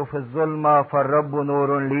جلست في الظلمة فالرب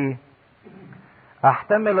نور لي.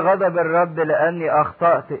 أحتمل غضب الرب لأني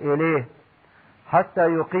أخطأت إليه،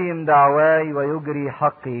 حتى يقيم دعواي ويجري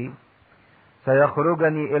حقي.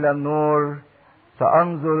 سيخرجني إلى النور،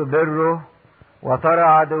 سأنظر بره، وترى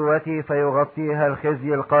عدوتي فيغطيها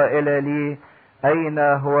الخزي القائل لي أين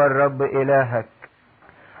هو الرب إلهك؟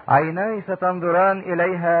 عيناي ستنظران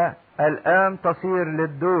إليها، الآن تصير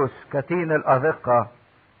للدوس كتين الأذقة.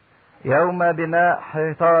 يوم بناء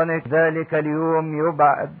حيطانك ذلك اليوم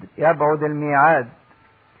يبعد الميعاد.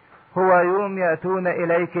 هو يوم يأتون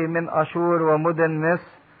إليك من أشور ومدن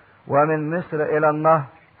مصر، ومن مصر إلى النهر،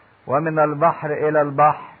 ومن البحر إلى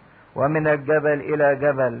البحر، ومن الجبل إلى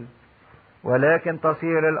جبل. ولكن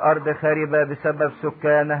تصير الأرض خربة بسبب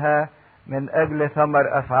سكانها من أجل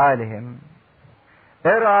ثمر أفعالهم.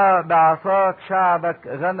 ارعى بعصاك شعبك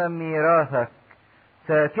غنم ميراثك،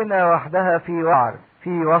 ساكنة وحدها في وعر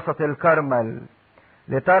في وسط الكرمل،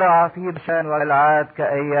 لترعى في بشان والعاد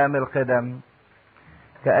كأيام القدم.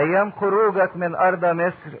 كأيام خروجك من أرض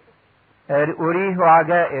مصر أريه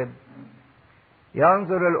عجائب.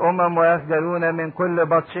 ينظر الأمم ويخجلون من كل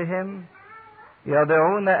بطشهم،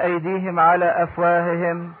 يضعون أيديهم على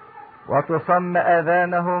أفواههم وتصم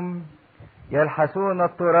آذانهم. يلحسون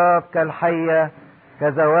التراب كالحية،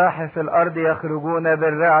 كزواحف الأرض يخرجون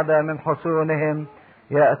بالرعدة من حصونهم،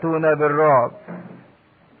 يأتون بالرعب.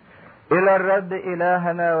 إلى الرب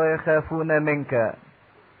إلهنا ويخافون منك.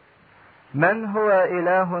 من هو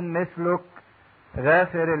إله مثلك،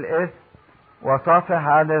 غافر الإثم وصافح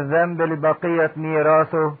عن الذنب لبقية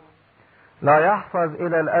ميراثه؟ لا يحفظ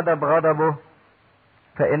إلى الأدب غضبه،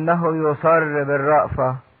 فإنه يصر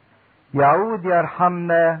بالرأفة. يعود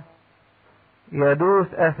يرحمنا،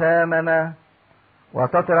 يدوس أثامنا،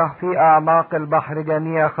 وتطرح في أعماق البحر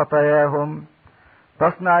جميع خطاياهم.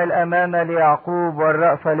 تصنع الأمانة ليعقوب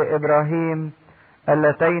والرأفة لإبراهيم،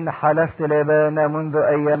 اللتين حلفت لبانا منذ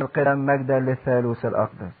أيام القدم، مجدا للثالوث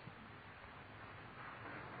الأقدس.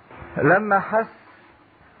 لما حس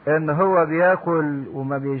إن هو بياكل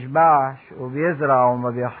وما بيشبعش وبيزرع وما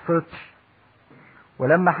بيحصدش،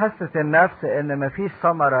 ولما حست النفس إن مفيش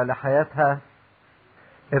ثمرة لحياتها،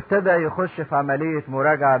 ابتدى يخش في عملية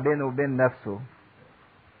مراجعة بينه وبين نفسه.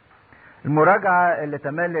 المراجعة اللي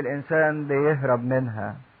تملي الإنسان بيهرب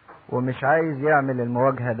منها ومش عايز يعمل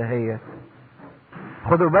المواجهة دهيت.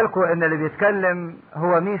 خدوا بالكم ان اللي بيتكلم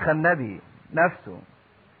هو ميخا النبي نفسه.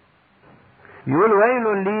 يقول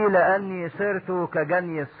ويل لي لاني صرت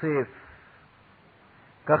كجني الصيف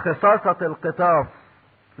كخصاصة القطاف،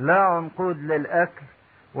 لا عنقود للاكل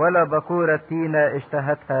ولا بكورة تينة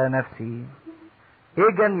اشتهتها نفسي.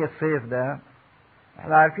 ايه جني الصيف ده؟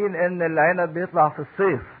 احنا عارفين ان العنب بيطلع في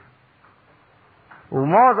الصيف،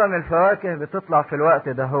 ومعظم الفواكه بتطلع في الوقت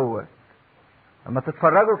ده. هو لما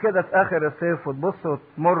تتفرجوا كده في اخر الصيف وتبصوا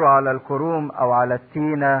تمروا على الكروم او على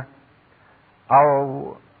التينة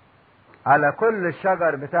او على كل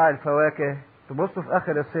الشجر بتاع الفواكه، تبصوا في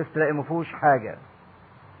اخر الصيف تلاقي مفيهوش حاجة،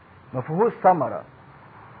 مفيهوش ثمرة،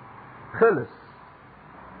 خلص.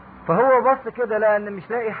 فهو بص كده لان مش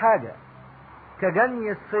لاقي حاجة،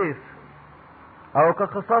 كجني الصيف او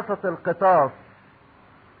كخصاصة القطاف،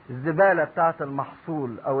 الزبالة بتاعت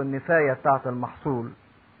المحصول او النفاية بتاعت المحصول.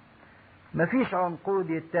 مفيش عنقود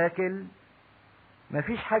يتاكل،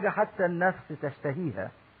 مفيش حاجة حتى النفس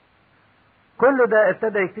تشتهيها. كل ده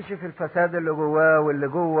ابتدى يكتشف الفساد اللي جواه واللي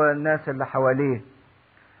جوه الناس اللي حواليه.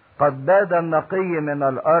 قد باد النقي من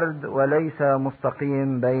الارض وليس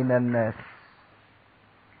مستقيم بين الناس.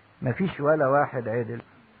 مفيش ولا واحد عدل.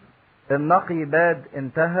 النقي باد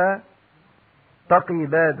انتهى، تقي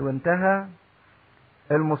باد وانتهى،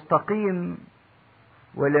 المستقيم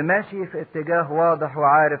واللي ماشي في اتجاه واضح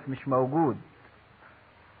وعارف مش موجود.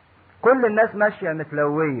 كل الناس ماشية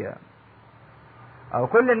متلوية، او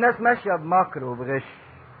كل الناس ماشية بمكر وبغش.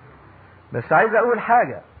 بس عايز اقول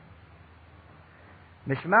حاجة،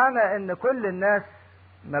 مش معنى ان كل الناس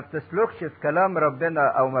ما بتسلكش في كلام ربنا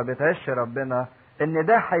او ما بتعيش ربنا ان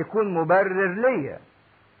ده هيكون مبرر ليا.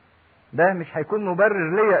 ده مش هيكون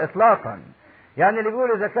مبرر ليا اطلاقا. يعني اللي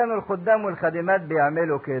بيقول اذا كانوا الخدام والخادمات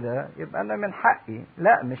بيعملوا كده يبقى انا من حقي.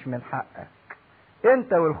 لا، مش من حقك.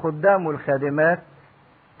 انت والخدام والخادمات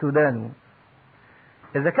تدانوا.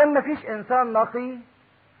 اذا كان مفيش انسان نقي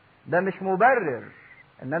ده مش مبرر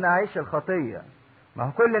ان انا اعيش الخطية. ما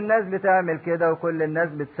هو كل الناس بتعمل كده وكل الناس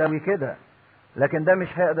بتسوي كده، لكن ده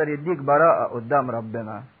مش هيقدر يديك براءة قدام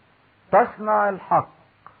ربنا. تصنع الحق،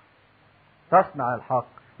 تصنع الحق،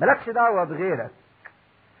 مالكش دعوة بغيرك.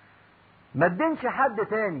 ما تدينش حد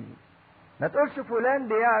تاني، ما تقولش فلان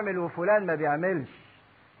بيعمل وفلان ما بيعملش،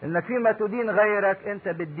 انك فيما تدين غيرك انت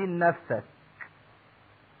بتدين نفسك.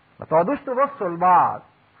 ما تقعدوش تبصوا لبعض،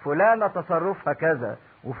 فلانة تصرفها كذا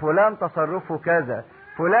وفلان تصرفه كذا،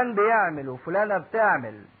 فلان بيعمل وفلانة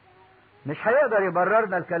بتعمل. مش هيقدر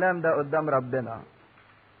يبررنا الكلام ده قدام ربنا.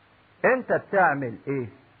 انت بتعمل ايه؟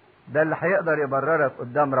 ده اللي هيقدر يبررك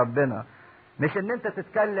قدام ربنا. مش ان انت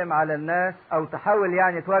تتكلم على الناس او تحاول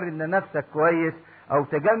يعني توري ان نفسك كويس او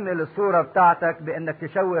تجمل الصورة بتاعتك بانك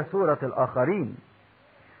تشوه صورة الاخرين.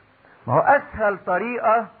 ما هو اسهل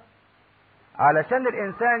طريقة علشان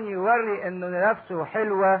الانسان يوري انه نفسه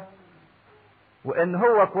حلوة وان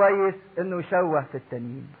هو كويس انه يشوه في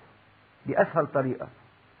التانيين. دي اسهل طريقة،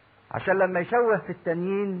 عشان لما يشوه في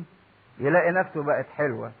التانيين يلاقي نفسه بقت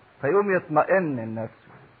حلوة فيقوم يطمئن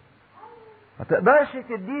لنفسه. ما تقدرش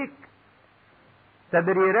تديك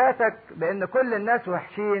تبريراتك بان كل الناس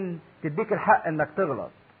وحشين تديك الحق انك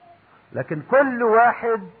تغلط، لكن كل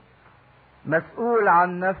واحد مسؤول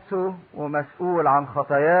عن نفسه ومسؤول عن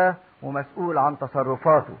خطاياه ومسؤول عن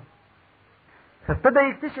تصرفاته. فابتدى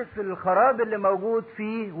يكتشف في الخراب اللي موجود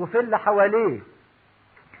فيه وفي اللي حواليه.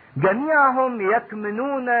 جميعهم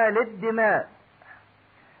يكمنون للدماء،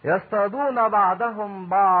 يصطادون بعضهم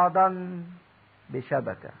بعضا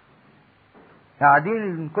بشبكة.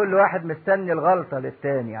 قاعدين كل واحد مستني الغلطة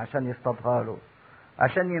للتاني عشان يصطادها له،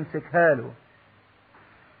 عشان يمسكها له.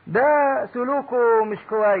 ده سلوكه مش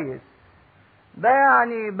كويس، ده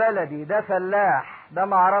يعني بلدي، ده فلاح، ده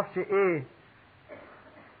معرفش ايه.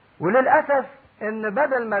 وللأسف ان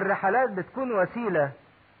بدل ما الرحلات بتكون وسيلة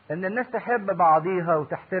ان الناس تحب بعضيها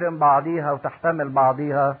وتحترم بعضيها وتحتمل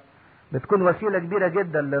بعضيها، بتكون وسيلة كبيرة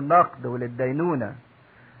جدا للنقد وللدينونة.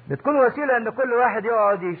 بتكون وسيلة ان كل واحد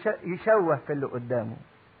يقعد يشوه في اللي قدامه.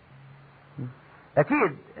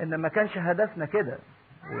 اكيد ان ما كانش هدفنا كده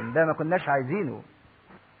وان ده ما كناش عايزينه،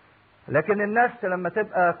 لكن النفس لما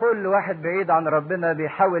تبقى كل واحد بعيد عن ربنا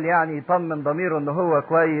بيحاول يعني يطمن ضميره ان هو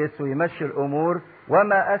كويس ويمشي الامور،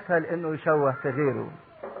 وما اسهل انه يشوه في غيره.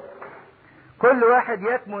 كل واحد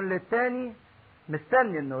يكمن للتاني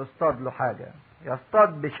مستني انه يصطاد له حاجة،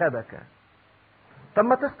 يصطاد بشبكة. طب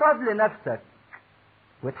ما تصطاد لنفسك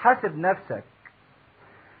وتحاسب نفسك.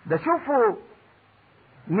 ده شوفوا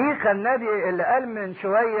ميخا النبي اللي قال من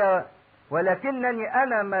شوية ولكنني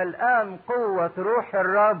انا ملآن قوة روح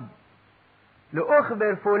الرب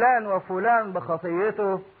لأخبر فلان وفلان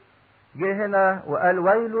بخطيته. جه هنا وقال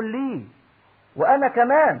ويل لي، وأنا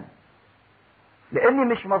كمان. لاني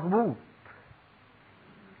مش مظبوط،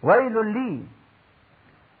 ويل لي.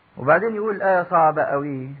 وبعدين يقول آية صعبة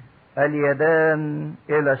قوي: اليدان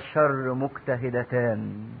إلى الشر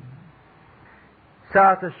مجتهدتان.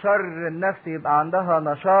 ساعة الشر النفس يبقى عندها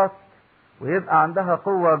نشاط ويبقى عندها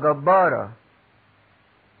قوة جبارة.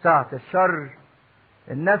 ساعة الشر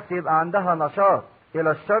النفس يبقى عندها نشاط،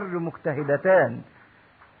 إلى الشر مجتهدتان.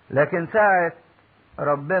 لكن ساعة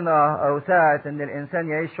ربنا أو ساعة إن الإنسان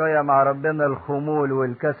يعيش شوية مع ربنا، الخمول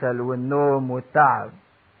والكسل والنوم والتعب.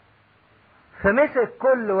 فمسك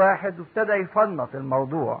كل واحد وابتدى يفنط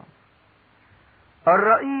الموضوع.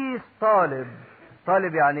 الرئيس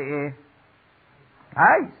طالب يعني ايه؟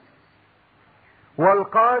 عايز.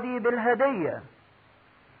 والقاضي بالهدية،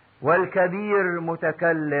 والكبير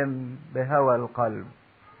متكلم بهوى القلب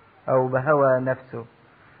او بهوى نفسه.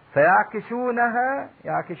 فيعكشونها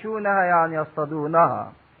يعني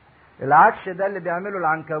يصطادونها. العكش ده اللي بيعمله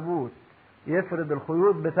العنكبوت، يفرد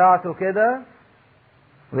الخيوط بتاعته كده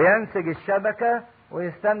وينسج الشبكة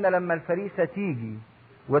ويستنى لما الفريسة تيجي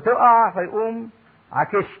وتقع فيقوم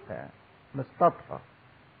عكشها مصطادها.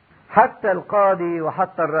 حتى القاضي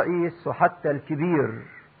وحتى الرئيس وحتى الكبير،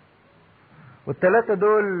 والثلاثة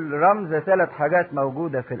دول رمز 3 حاجات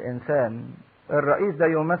موجودة في الإنسان. الرئيس ده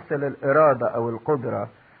يمثل الإرادة أو القدرة،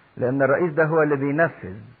 لأن الرئيس ده هو اللي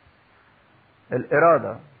بينفذ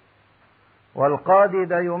الإرادة. والقاضي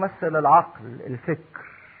ده يمثل العقل الفكر.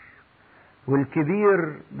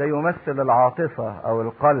 والكبير ده يمثل العاطفة أو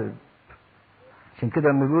القلب، عشان كده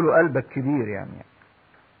لما بيقولوا قلبك كبير يعني.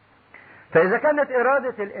 فإذا كانت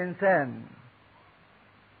إرادة الإنسان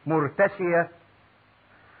مرتشية،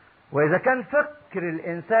 وإذا كان فكر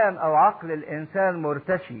الإنسان أو عقل الإنسان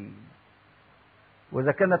مرتشي،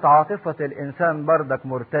 وإذا كانت عاطفة الإنسان بردك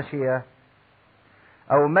مرتشية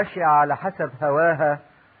أو ماشية على حسب هواها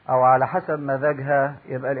أو على حسب مزاجها،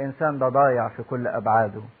 يبقى الإنسان ده ضايع في كل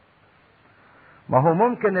أبعاده. ما هو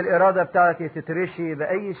ممكن الإرادة بتاعتي تترشي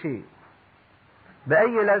بأي شيء،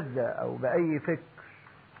 بأي لذة أو بأي فكر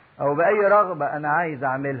أو بأي رغبة أنا عايز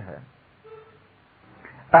أعملها.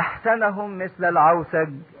 أحسنهم مثل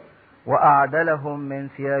العوسج وأعدلهم من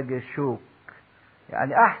سياج الشوك.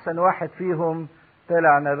 يعني أحسن واحد فيهم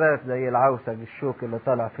طلع نبات زي العوسج الشوك اللي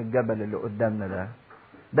طلع في الجبل اللي قدامنا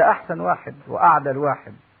ده أحسن واحد وأعدل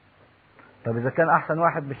واحد. طب إذا كان أحسن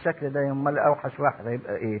واحد بالشكل ده، يمال أوحش واحد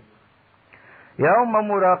هيبقى إيه؟ يوم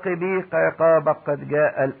مراقبي عقابك قد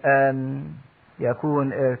جاء الآن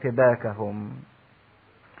يكون ارتباكهم.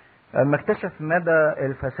 لما اكتشف مدى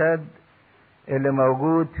الفساد اللي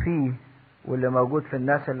موجود فيه واللي موجود في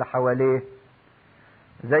الناس اللي حواليه،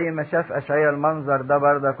 زي ما شاف أشعياء المنظر ده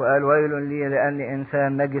بردك وقال: ويل لي لأني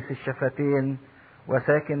إنسان نجس الشفتين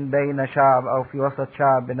وساكن بين شعب أو في وسط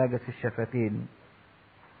شعب نجس الشفتين.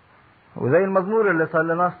 وزي المزمور اللي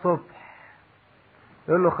صليناه الصبح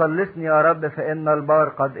يقول له: خلصني يا رب فإن البار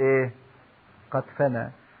قد إيه؟ قد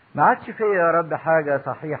فنى. ما عادش فيا يا رب حاجة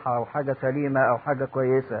صحيحة أو حاجة سليمة أو حاجة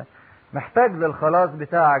كويسة. محتاج للخلاص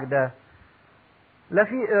بتاعك ده. لا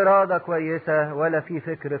في إرادة كويسة ولا في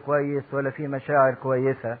فكر كويس ولا في مشاعر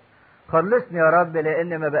كويسة. خلصني يا رب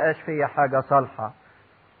لأن ما بقاش فيا حاجة صالحة.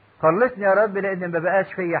 خلصني يا رب لأن ما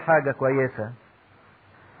بقاش فيا حاجة كويسة.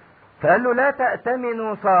 فقال له: لا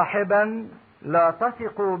تأتمنوا صاحبا، لا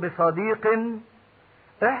تثقوا بصديق،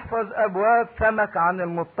 احفظ أبواب فمك عن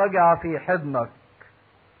المضطجع في حضنك.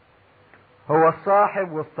 هو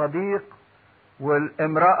الصاحب والصديق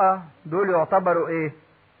والامرأة دول يعتبروا ايه؟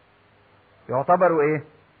 يعتبروا ايه؟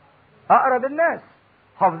 أقرب الناس،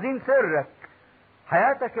 حافظين سرك،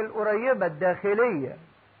 حياتك القريبة الداخلية.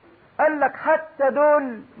 قال لك حتى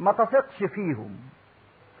دول ما تثقش فيهم،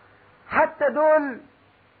 حتى دول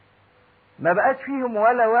ما بقاش فيهم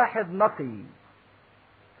ولا واحد نقي،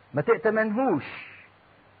 ما تأتمنهوش،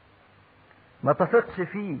 ما تثقش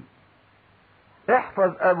فيه.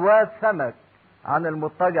 احفظ أبواب فمك عن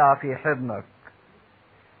المضطجع في حضنك،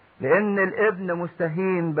 لأن الابن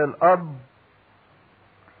مستهين بالأب،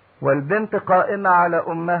 والبنت قائمة على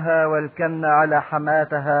أمها، والكن على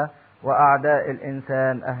حماتها، وأعداء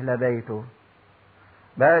الإنسان أهل بيته.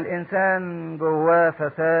 بقى الإنسان جواه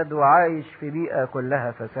فساد وعايش في بيئة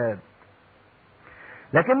كلها فساد.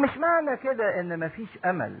 لكن مش معنى كده إن مفيش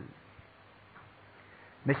أمل،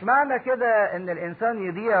 مش معنى كده إن الإنسان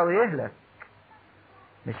يضيع ويهلك،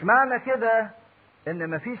 مش معنى كده إن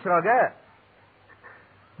مفيش رجاء.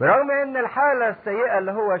 برغم إن الحالة السيئة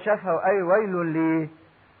اللي هو شافها وأي ويل ليه،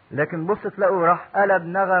 لكن بص تلاقوا راح قلب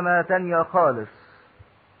نغمة تانية خالص: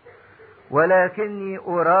 ولكني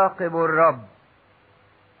أراقب الرب،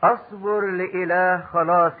 أصبر لإله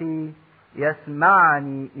خلاصي،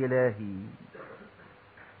 يسمعني إلهي.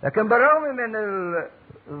 لكن بالرغم من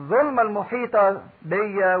الظلمة المحيطة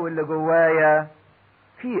بيا واللي جوايا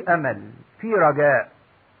في امل، في رجاء،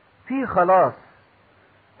 في خلاص.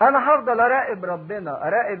 انا هفضل اراقب ربنا،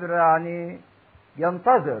 اراقب يعني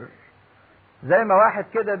ينتظر، زي ما واحد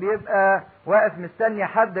كده بيبقى واقف مستني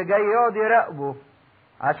حد جاي يقعد يراقبه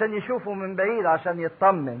عشان يشوفه من بعيد عشان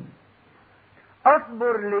يطمن.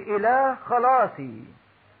 اصبر لإله خلاصي،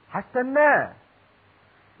 هستناه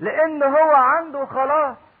لان هو عنده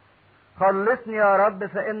خلاص. خلصني يا رب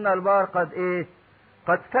فان البار قد ايه؟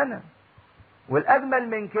 قد فنى. والاجمل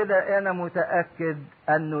من كده انا متأكد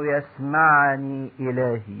انه يسمعني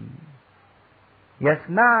الهي،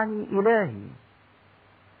 يسمعني الهي.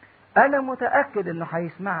 انا متأكد انه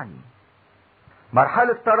هيسمعني.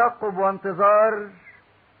 مرحلة ترقب وانتظار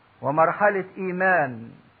ومرحلة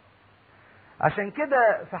ايمان. عشان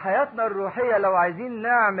كده في حياتنا الروحية لو عايزين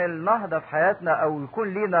نعمل نهضة في حياتنا او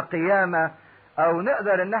يكون لينا قيامة او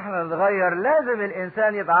نقدر ان احنا نتغير، لازم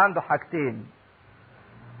الانسان يبقى عنده حاجتين.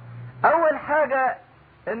 اول حاجة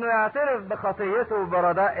انه يعترف بخطيته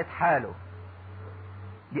وبرداءة حاله.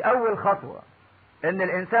 دي اول خطوة، ان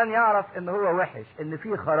الانسان يعرف ان هو وحش، ان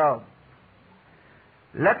فيه خراب.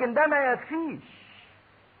 لكن ده ما يكفيش،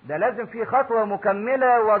 ده لازم فيه خطوة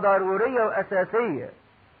مكملة وضرورية واساسية.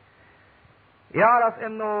 يعرف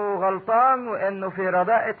انه غلطان وانه في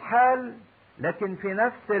رداءة حال، لكن في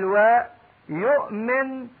نفس الوقت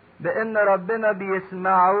يؤمن بان ربنا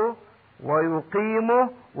بيسمعه ويقيمه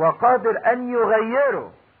وقادر ان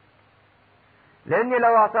يغيره. لاني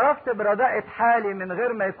لو اعترفت برداءة حالي من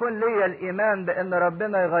غير ما يكون لي الايمان بان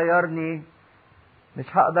ربنا يغيرني،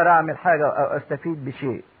 مش هقدر اعمل حاجة او استفيد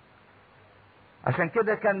بشيء. عشان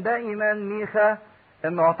كده كان ده ايمان ميخا،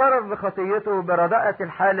 انه اعترف بخطيته وبرداءة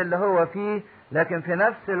الحال اللي هو فيه، لكن في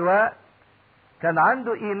نفس الوقت كان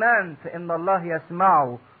عنده ايمان في ان الله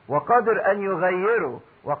يسمعه وقادر ان يغيره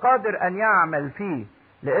وقادر ان يعمل فيه،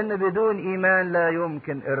 لان بدون ايمان لا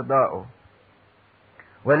يمكن ارضائه.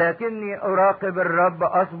 ولكني اراقب الرب،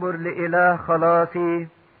 اصبر لاله خلاصي،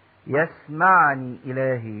 يسمعني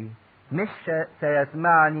الهي، مش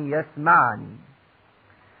سيسمعني، يسمعني.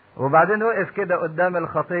 وبعدين وقف كده قدام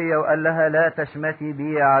الخطية وقال لها لا تشمتي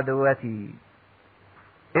بي يا عدوتي،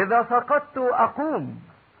 اذا سقطت اقوم،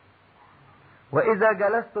 واذا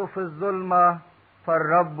جلست في الظلمة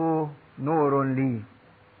فالرب نور لي.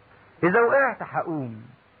 اذا وقعت هقوم،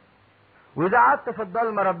 واذا قعدت في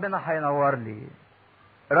الضلمة ربنا هينور لي.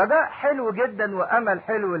 رجاء حلو جدا وامل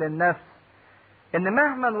حلو للنفس، ان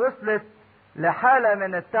مهما وصلت لحالة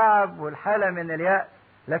من التعب والحالة من اليأس،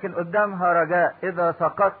 لكن قدامها رجاء. اذا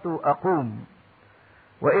سقطت اقوم،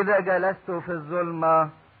 واذا جلست في الظلمة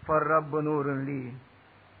فالرب نور لي.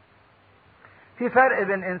 في فرق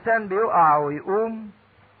بين انسان بيقع ويقوم،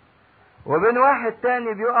 وبين واحد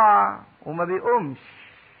تاني بيقع وما بيقومش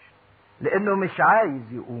لانه مش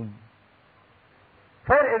عايز يقوم.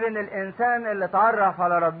 فرق بين الانسان اللي اتعرف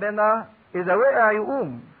على ربنا، اذا وقع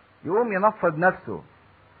يقوم ينفض نفسه،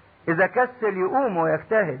 اذا كسل يقوم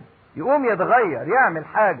ويجتهد، يقوم يتغير يعمل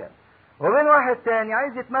حاجة. وبين واحد تاني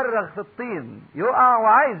عايز يتمرغ في الطين، يقع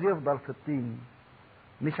وعايز يفضل في الطين،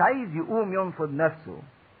 مش عايز يقوم ينفض نفسه.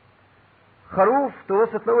 خروف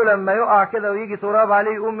توسط له لما يقع كده ويجي تراب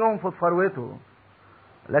عليه يقوم ينفض فروته،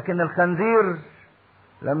 لكن الخنزير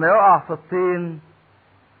لما يقع في الطين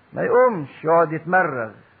ما يقومش، يقعد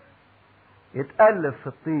يتمرغ يتألف في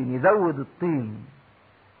الطين، يزود الطين.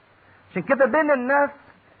 عشان كده بين النفس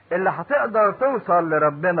اللي هتقدر توصل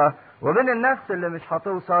لربنا وبين النفس اللي مش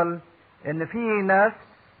هتوصل، ان في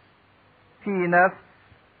نفس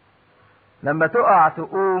لما تقع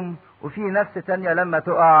تقوم، وفي نفس تانية لما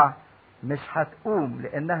تقع مش هتقوم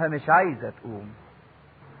لانها مش عايزة تقوم.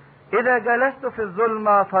 اذا جلست في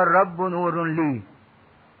الظلمة فالرب نور لي.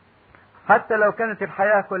 حتى لو كانت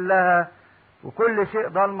الحياة كلها وكل شيء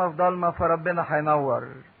ضلمة في ضلمة، فربنا هينور.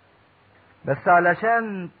 بس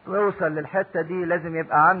علشان توصل للحتة دي لازم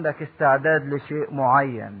يبقى عندك استعداد لشيء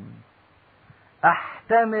معين.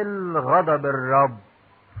 احتمل غضب الرب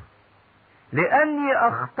لاني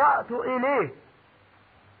اخطأت اليه.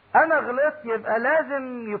 انا غلطت، يبقى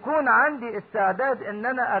لازم يكون عندي استعداد ان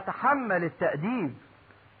انا اتحمل التأديب.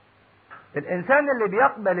 الانسان اللي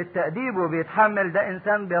بيقبل التأديب وبيتحمل ده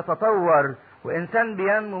انسان بيتطور وانسان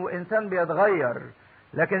بينمو وانسان بيتغير.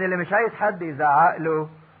 لكن اللي مش عايز حد يزعق له،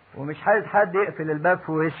 ومش عايز حد يقفل الباب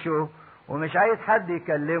في وشه، ومش عايز حد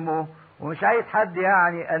يكلمه، ومش عايز حد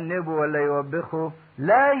يعني يأنبه ولا يوبخه،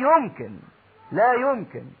 لا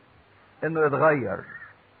يمكن انه يتغير.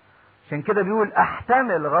 عشان كده بيقول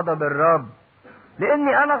احتمل غضب الرب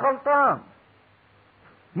لاني انا غلطان.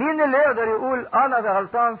 مين اللي يقدر يقول انا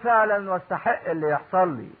غلطان فعلا واستحق اللي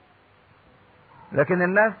يحصل لي؟ لكن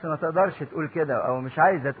النفس ما تقدرش تقول كده او مش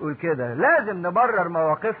عايزة تقول كده. لازم نبرر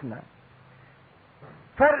مواقفنا.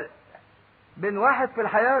 فرق بين واحد في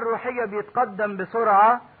الحياة الروحية بيتقدم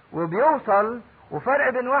بسرعة وبيوصل، وفرق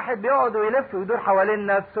بين واحد بيقعد ويلف ويدور حوالين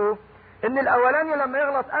نفسه. ان الاولاني لما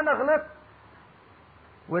يغلط انا غلطت،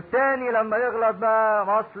 والتاني لما يغلط بقى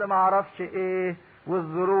مصل ما عرفش ايه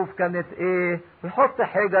والظروف كانت ايه، ويحط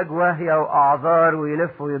حجج واهية واعذار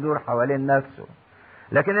ويلف ويدور حوالين نفسه.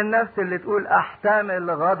 لكن النفس اللي تقول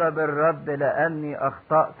احتمل غضب الرب لاني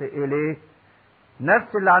اخطأت اليه،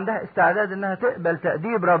 نفس اللي عندها استعداد انها تقبل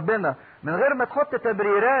تأديب ربنا من غير ما تحط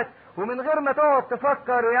تبريرات ومن غير ما تقعد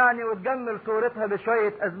تفكر يعني وتجمل صورتها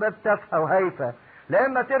بشوية اسباب تافهة وهايفة. لا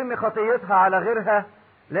اما ترمي خطيتها على غيرها،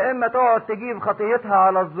 لا اما تقعد تجيب خطيتها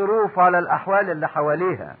على الظروف وعلى الاحوال اللي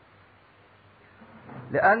حواليها.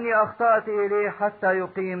 لاني اخطأت اليه حتى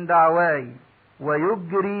يقيم دعواي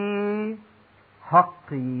ويجري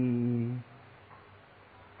حقي،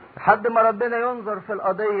 لحد ما ربنا ينظر في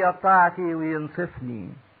القضية بتاعتي وينصفني،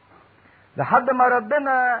 لحد ما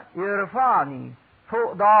ربنا يرفعني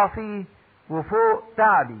فوق ضعفي وفوق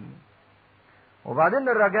تعبي. وبعدين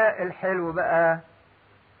الرجاء الحلو بقى،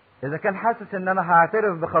 اذا كان حاسس ان انا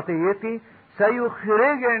هعترف بخطيتي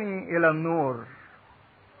سيخرجني الى النور،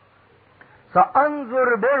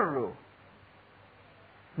 سأنظر بره.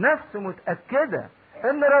 نفس متأكدة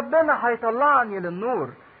ان ربنا هيطلعني للنور.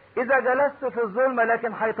 اذا جلست في الظلمة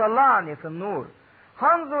لكن هيطلعني في النور.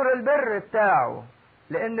 هنظر البر بتاعه،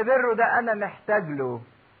 لان بره ده انا محتاج له.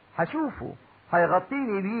 هشوفه،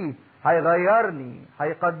 هيغطيني بيه، هيغيرني،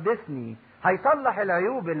 هيقدسني، هيصلح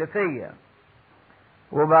العيوب اللي فيا.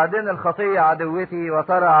 وبعدين الخطية عدوتي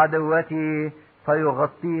وترى عدوتي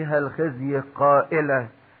فيغطيها الخزي قائلة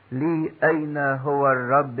لي أين هو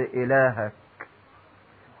الرب إلهك.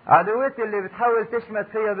 عدوتي اللي بتحاول تشمت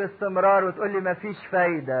فيا باستمرار وتقول لي مفيش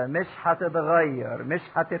فايدة، مش هتتغير، مش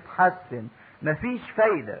هتتحسن، مفيش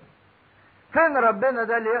فايدة. فين ربنا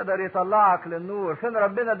ده اللي يقدر يطلعك للنور؟ فين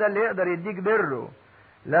ربنا ده اللي يقدر يديك بره؟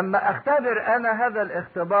 لما اختبر انا هذا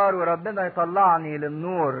الاختبار وربنا يطلعني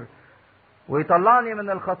للنور ويطلعني من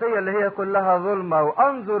الخطية اللي هي كلها ظلمة،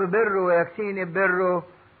 وانظر بره ويكفيني بره،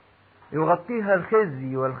 يغطيها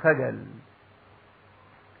الخزي والخجل.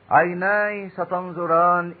 عيناي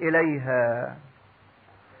ستنظران اليها.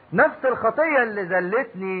 نفس الخطية اللي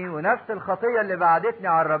ذلتني ونفس الخطية اللي بعدتني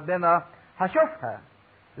عن ربنا هشوفها،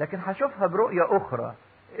 لكن هشوفها برؤية اخرى.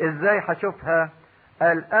 ازاي هشوفها؟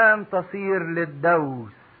 الآن تصير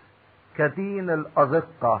للدوس كتين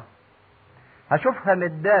الأزقة. هشوفها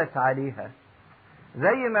متداس عليها،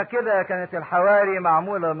 زي ما كده كانت الحواري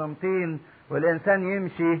معمولة من طين والإنسان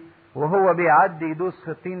يمشي وهو بيعدي يدوس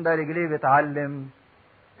في الطين ده رجليه بتعلم،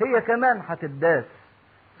 هي كمان هتداس.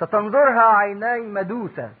 ستنظرها عيناي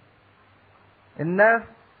مدوسة. النفس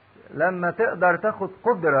لما تقدر تاخد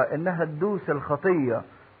قدرة انها تدوس الخطية،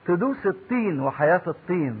 تدوس الطين وحياة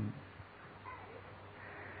الطين.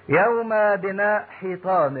 يوم بناء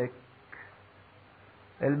حيطانك،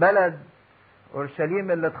 البلد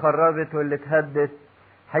اورشليم اللي اتخربت واللي اتهدت،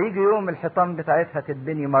 هيجي يوم الحيطان بتاعتها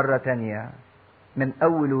تتبني مرة تانية من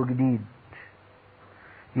اول وجديد.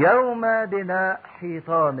 يوم بناء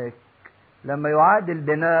حيطانك، لما يعاد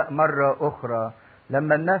البناء مرة اخرى،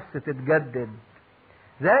 لما النفس تتجدد.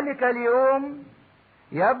 ذلك اليوم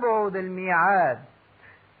يبعد الميعاد،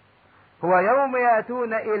 هو يوم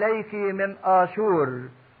يأتون إليك من آشور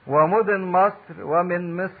ومدن مصر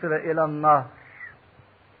ومن مصر إلى النهر.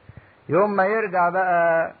 يوم ما يرجع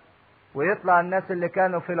بقى ويطلع الناس اللي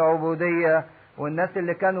كانوا في العبودية والناس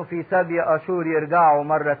اللي كانوا في سبي آشور يرجعوا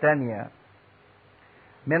مرة تانية.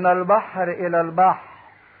 من البحر إلى البحر،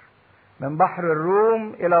 من بحر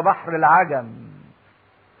الروم إلى بحر العجم،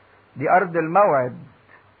 دي أرض الموعد.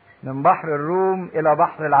 من بحر الروم إلى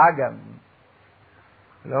بحر العجم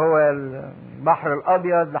اللي هو البحر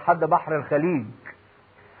الأبيض لحد بحر الخليج.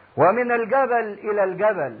 ومن الجبل إلى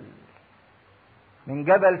الجبل، من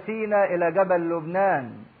جبل سيناء إلى جبل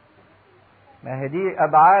لبنان. ما هي دي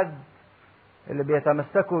أبعاد اللي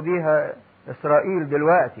بيتمسكوا بيها إسرائيل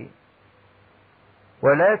دلوقتي.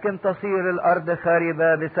 ولكن تصير الأرض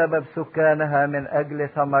خاربة بسبب سكانها من أجل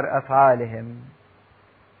ثمر أفعالهم.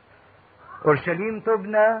 أورشليم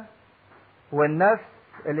تبنى والنفس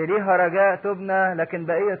اللي ليها رجاء تبنى، لكن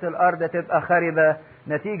بقية الأرض تبقى خاربة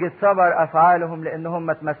نتيجة ثمر أفعالهم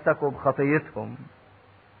لأنهم تمسكوا بخطيتهم.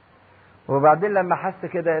 وبعدين لما حس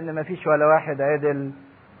كده إن مفيش ولا واحد عدل،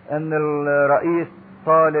 إن الرئيس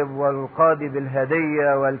طالب والقاضي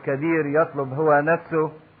بالهدية والكبير يطلب هو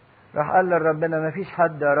نفسه، راح قال لربنا مفيش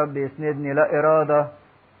حد يا رب يسندني، لا إرادة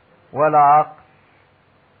ولا عقل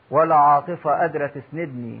ولا عاطفة قادرة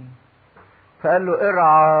تسندني. فقال له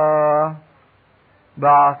ارعى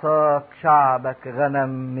بعصاك شعبك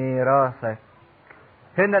غنم ميراثك.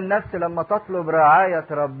 هنا النفس لما تطلب رعاية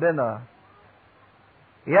ربنا،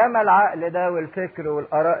 ياما العقل ده والفكر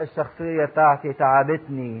والآراء الشخصية بتاعتي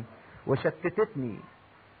تعبتني وشتتتني،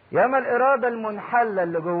 ياما الإرادة المنحلة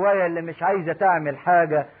اللي جوايا اللي مش عايزة تعمل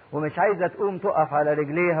حاجة ومش عايزة تقوم تقف على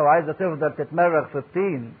رجليها وعايزة تفضل تتمرغ في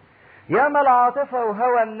الطين، ياما العاطفة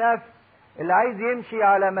وهوى النفس اللي عايز يمشي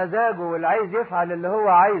على مزاجه واللي عايز يفعل اللي هو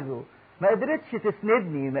عايزه، ما قدرتش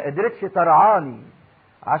تسندني، ما قدرتش ترعاني.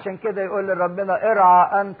 عشان كده يقول لربنا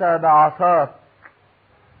ارعى أنت بعصاك.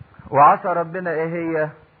 وعصا ربنا ايه هي؟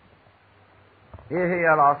 ايه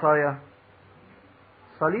هي العصاية؟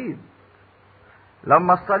 صليب.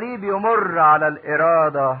 لما الصليب يمر على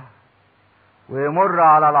الإرادة ويمر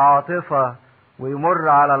على العاطفة ويمر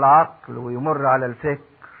على العقل ويمر على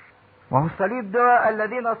الفكر، وهو الصليب ده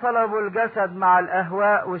الذين صلبوا الجسد مع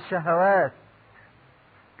الأهواء والشهوات.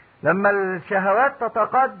 لما الشهوات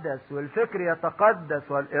تتقدس والفكر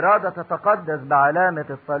يتقدس والإرادة تتقدس بعلامة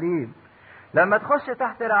الصليب، لما تخش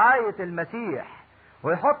تحت رعاية المسيح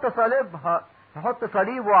ويحط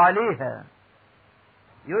صليبه عليها،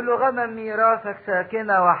 يقول له غنم ميراثك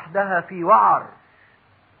ساكنة وحدها في وعر.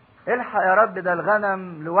 الحق يا رب، ده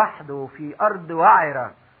الغنم لوحده في أرض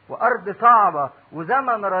وعرة وأرض صعبة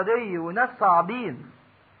وزمن ردي وناس صعبين.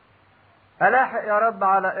 ألاحق يا رب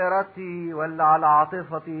على إرادتي ولا على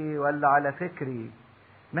عاطفتي ولا على فكري؟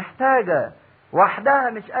 محتاجة وحدها،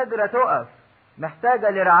 مش قادرة تقف، محتاجة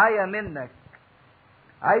لرعاية منك.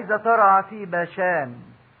 عايزة ترعى في باشان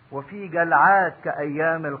وفي جلعاد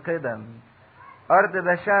كأيام القدم. أرض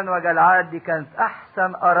باشان وجلعاد دي كانت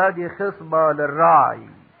أحسن أراضي خصبة للراعي.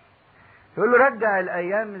 يقول له رجع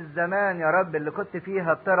الأيام الزمان يا رب اللي كنت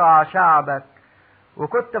فيها بترعى شعبك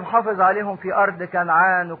وكنت محافظ عليهم في أرض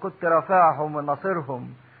كنعان وكنت رافعهم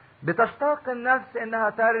وناصرهم. بتشتاق النفس إنها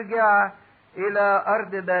ترجع إلى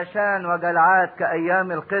أرض باشان وجلعاد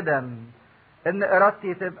كأيام القدم، إن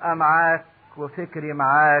إرادتي تبقى معاك وفكري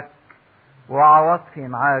معاك وعواطفي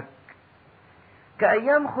معاك.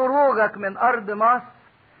 كأيام خروجك من أرض مصر،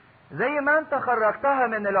 زي ما أنت خرجتها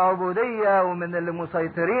من العبودية ومن اللي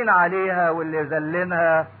مسيطرين عليها واللي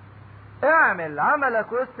ذلنها، اعمل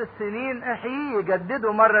عملك وسط السنين، احييه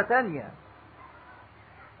جدده مرة تانية.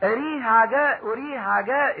 أريه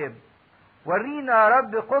عجائب، ورينا يا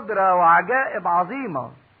رب قدرة وعجائب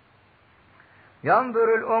عظيمة.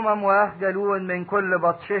 ينظر الأمم ويخجلون من كل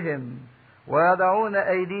بطشهم ويضعون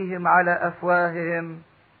أيديهم على أفواههم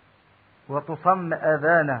وتصم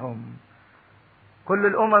آذانهم. كل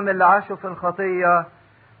الأمم اللي عاشوا في الخطية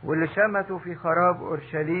واللي شمتوا في خراب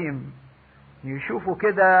أورشليم يشوفوا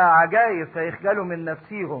كده عجائب فيخجلوا من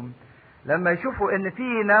نفسيهم لما يشوفوا ان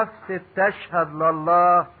في نفس تشهد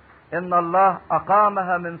لله ان الله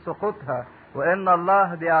اقامها من سقوطها وان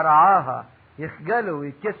الله بيرعاها، يخجلوا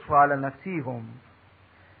ويتكسفوا على نفسيهم.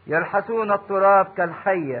 يلحسون التراب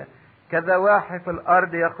كالحية، كزواحف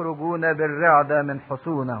الارض يخرجون بالرعدة من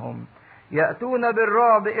حصونهم. يأتون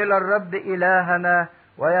بالرعب الى الرب الهنا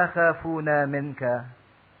ويخافون منك.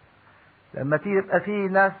 لما تبقى في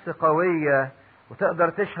نفس قوية وتقدر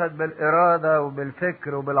تشهد بالإرادة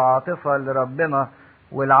وبالفكر وبالعاطفة لربنا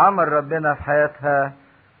والعمل ربنا في حياتها،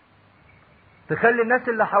 تخلي الناس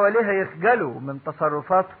اللي حواليها يخجلوا من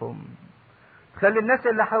تصرفاتهم، تخلي الناس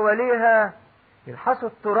اللي حواليها يلحسوا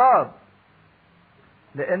التراب،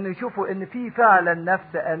 لأن يشوفوا إن في فعلا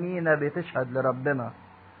نفس أمينة بتشهد لربنا.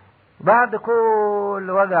 بعد كل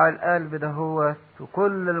وجع القلب دهوت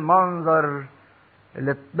وكل المنظر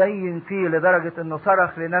اللي تبين فيه لدرجة انه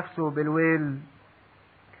صرخ لنفسه بالويل،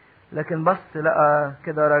 لكن بص لقى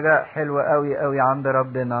كده رجاء حلو قوي قوي عند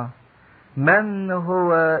ربنا. من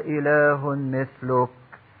هو إله مثلك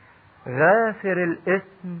غافر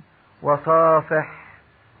الإثم وصافح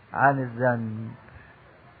عن الذنب.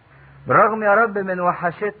 بالرغم يا رب من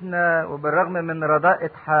وحشتنا وبالرغم من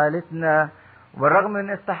رداءة حالتنا وبالرغم من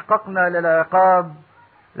استحقاقنا للعقاب،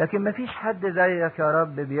 لكن مفيش حد زيك يا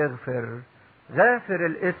رب بيغفر. غافر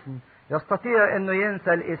الاسم، يستطيع انه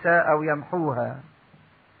ينسى الاساءة ويمحوها.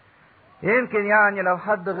 يمكن يعني لو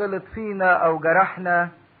حد غلط فينا او جرحنا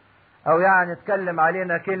او يعني اتكلم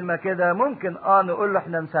علينا كلمة كده ممكن نقول له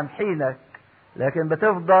احنا مسامحينك، لكن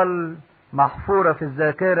بتفضل محفورة في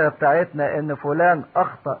الذاكرة بتاعتنا ان فلان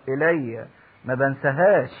اخطأ الي، ما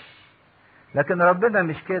بنساهاش. لكن ربنا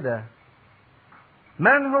مش كده.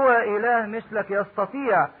 من هو اله مثلك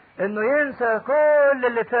يستطيع انه ينسى كل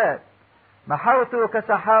اللي فات. محوته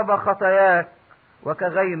كسحابة خطاياك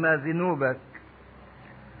وكغيمة ذنوبك،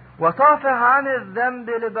 وصافح عن الذنب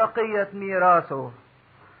لبقية ميراثه.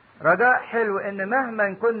 رجاء حلو ان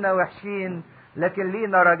مهما كنا وحشين لكن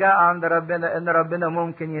لينا رجاء عند ربنا ان ربنا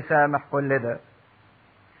ممكن يسامح كل ده.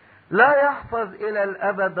 لا يحفظ إلى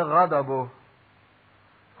الأبد غضبه.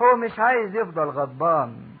 هو مش عايز يفضل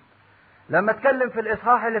غضبان. لما اتكلم في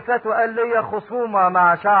الإصحاح اللي فات وقال لي خصومة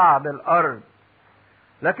مع شعب الأرض،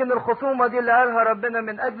 لكن الخصومة دي اللي قالها ربنا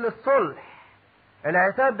من أجل الصلح.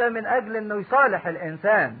 العتاب ده من أجل أنه يصالح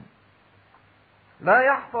الإنسان. لا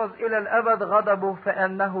يحفظ إلى الأبد غضبه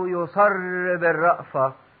فإنه يصر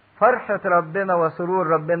بالرأفة. فرحة ربنا وسرور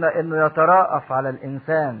ربنا أنه يتراءف على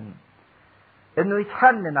الإنسان، أنه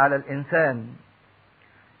يتحنن على الإنسان،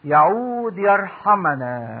 يعود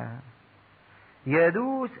يرحمنا،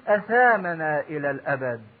 يدوس أثامنا إلى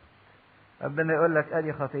الأبد. ربنا يقول لك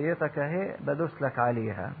أدي خطيتك اهي بدوس لك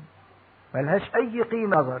عليها، ملهاش أي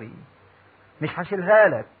قيمة نظري، مش هشيلها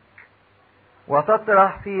لك.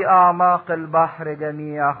 وتطرح في أعماق البحر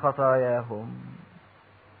جميع خطاياهم،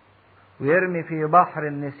 ويرمي في بحر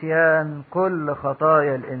النسيان كل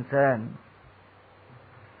خطايا الإنسان.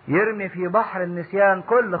 يرمي في بحر النسيان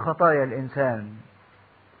كل خطايا الإنسان،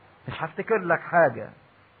 مش هفتكر لك حاجة.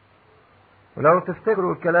 ولو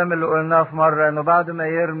تفتكروا الكلام اللي قلناه في مرة، انه بعد ما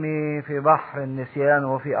يرمي في بحر النسيان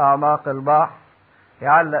وفي اعماق البحر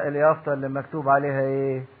يعلق اليافطة اللي مكتوب عليها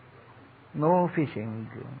ايه؟ نو فيشنج،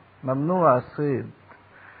 ممنوع الصيد،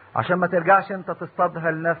 عشان ما ترجعش انت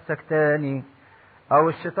تصطادها لنفسك تاني، او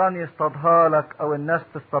الشيطان يصطادها لك، او الناس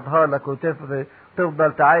تصطادها لك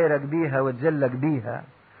وتفضل تعايرك بيها وتذلك بيها.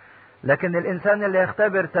 لكن الانسان اللي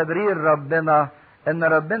يختبر تبرير ربنا، ان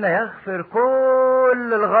ربنا يغفر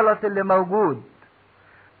كل الغلط اللي موجود،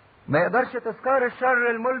 ما يقدرش تذكار الشر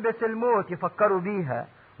الملبس الموت يفكروا بيها،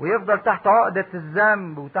 ويفضل تحت عقدة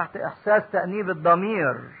الذنب وتحت احساس تأنيب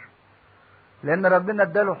الضمير، لان ربنا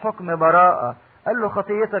اداله حكم براءة. قال له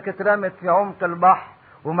خطيتك اترمت في عمق البحر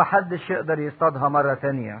ومحدش يقدر يصطادها مرة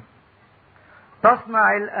تانية.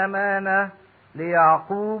 تصنع الامانة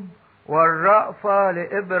ليعقوب والرأفة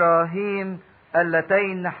لإبراهيم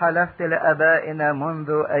اللتين حلفت لآبائنا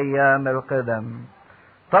منذ أيام القدم.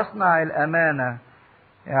 تصنع الأمانة،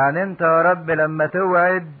 يعني أنت يا رب لما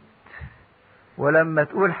توعد ولما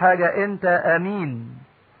تقول حاجة أنت أمين،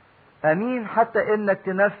 أمين حتى إنك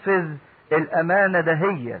تنفذ الأمانة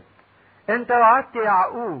دهيت. أنت وعدت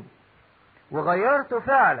يعقوب وغيرته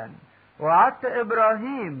فعلا، وعدت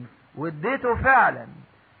إبراهيم واديته فعلا.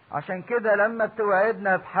 عشان كده لما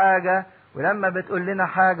بتوعدنا بحاجة ولما بتقول لنا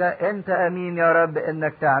حاجة انت امين يا رب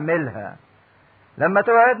انك تعملها. لما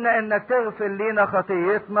توعدنا انك تغفر لنا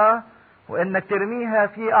خطيتنا، وانك ترميها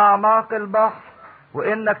في اعماق البحر،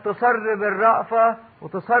 وانك تصر بالرأفة،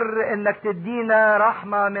 وتصر انك تدينا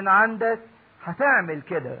رحمة من عندك، هتعمل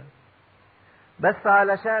كده. بس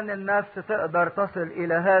علشان النفس تقدر تصل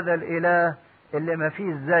الى هذا الاله اللي ما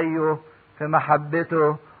فيش زيه في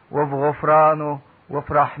محبته وفي غفرانه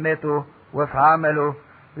وفي رحمته وفي عمله،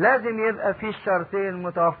 لازم يبقى في الشرطين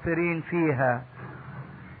متوفرين فيها: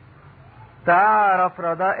 تعرف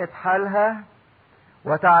رداءة حالها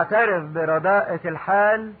وتعترف برداءة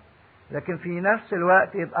الحال، لكن في نفس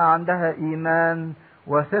الوقت يبقى عندها إيمان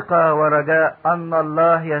وثقة ورجاء أن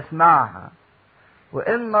الله يسمعها،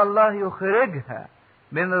 وإن الله يخرجها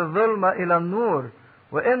من الظلمة إلى النور،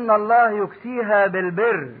 وإن الله يكسيها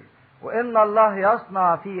بالبر، وإن الله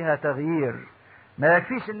يصنع فيها تغيير. ما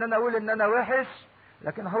يكفيش ان انا اقول ان انا وحش،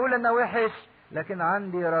 لكن هقول ان انا وحش لكن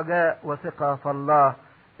عندي رجاء وثقة في الله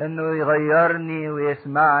انه يغيرني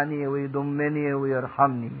ويسمعني ويضمني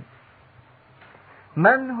ويرحمني.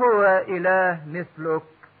 من هو اله مثلك؟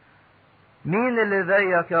 مين اللي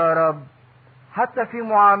زيك يا رب؟ حتى في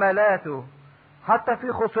معاملاته، حتى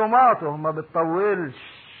في خصوماته ما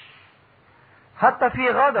بتطولش، حتى في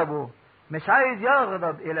غضبه مش عايز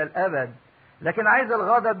يغضب الى الابد، لكن عايز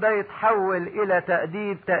الغضب ده يتحول الى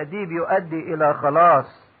تأديب يؤدي الى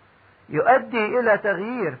خلاص، يؤدي الى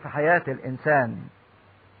تغيير في حياة الانسان.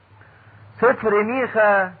 سفر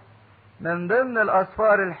ميخا من ضمن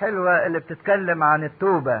الاسفار الحلوة اللي بتتكلم عن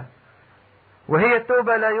التوبة، وهي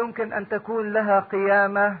التوبة لا يمكن ان تكون لها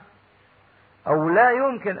قيامة او لا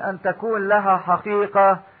يمكن ان تكون لها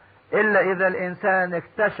حقيقة الا اذا الانسان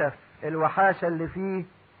اكتشف الوحاشة اللي فيه.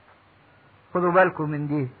 خدوا بالكم من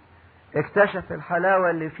دي، اكتشف الحلاوة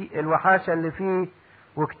اللي فيه، الوحاشة اللي فيه،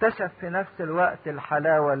 واكتشف في نفس الوقت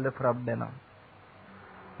الحلاوة اللي في ربنا.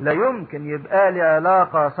 لا يمكن يبقى لي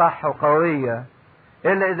علاقة صح وقوية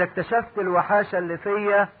إلا إذا اكتشفت الوحاشة اللي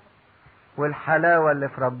فيا والحلاوة اللي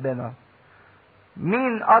في ربنا.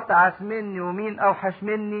 مين أطعس مني ومين أوحش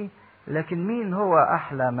مني، لكن مين هو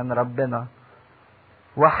أحلى من ربنا؟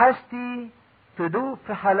 وحشتي تدوب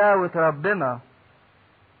في حلاوة ربنا،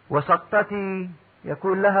 وسقطتي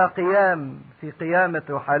يكون لها قيام في قيامة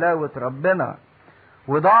وحلاوة ربنا،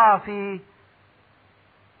 وضعفي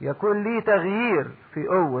يكون لي تغيير في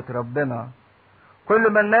قوة ربنا. كل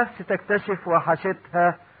ما النفس تكتشف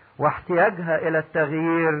وحشتها واحتياجها إلى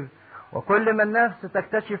التغيير، وكل ما النفس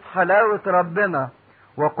تكتشف حلاوة ربنا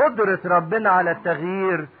وقدرة ربنا على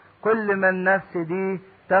التغيير، كل ما النفس دي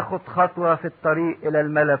تاخد خطوة في الطريق إلى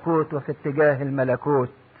الملكوت وفي اتجاه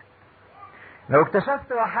الملكوت. لو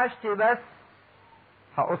اكتشفت وحشتي بس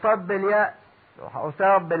هأصاب باليأس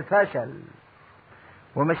وهأصاب بالفشل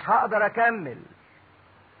ومش هقدر أكمل.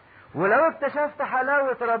 ولو اكتشفت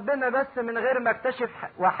حلاوة ربنا بس من غير ما اكتشف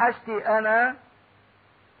وحشتي أنا،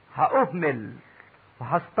 هأهمل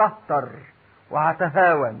وهستهتر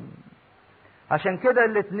وهتهاون. عشان كده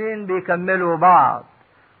الاتنين بيكملوا بعض.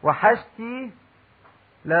 وحشتي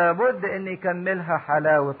لابد ان يكملها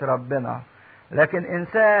حلاوة ربنا. لكن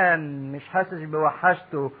انسان مش حاسس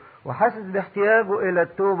بوحشته وحاسس باحتياجه الى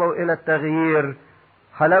التوبة والى التغيير،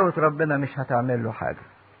 حلاوة ربنا مش هتعمل له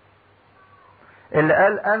حاجة. اللي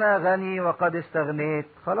قال انا غني وقد استغنيت،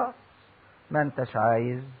 خلاص ما انتش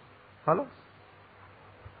عايز، خلاص.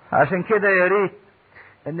 عشان كده يا ريت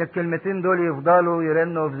ان الكلمتين دول يفضلوا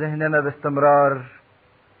يرنوا في ذهننا باستمرار،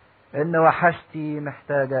 ان وحشتي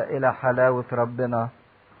محتاجة الى حلاوة ربنا،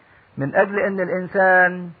 من اجل ان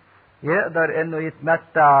الانسان يقدر انه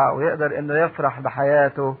يتمتع ويقدر انه يفرح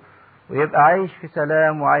بحياته ويبقى عايش في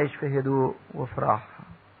سلام وعايش في هدوء وفرح.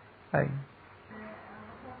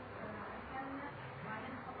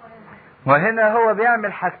 وهنا هو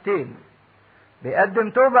بيعمل حاجتين، بيقدم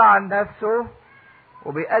توبة عن نفسه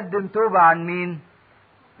وبيقدم توبة عن مين؟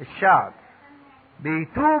 الشعب.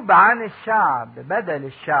 بيتوب عن الشعب بدل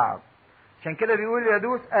الشعب. عشان كده بيقول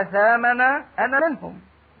يدوس أثامنا أنا منهم.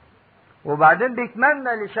 وبعدين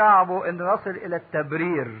بيتمنى لشعبه أن يصل إلى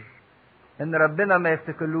التبرير، أن ربنا ما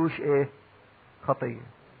يفتكرلوش إيه؟ خطية.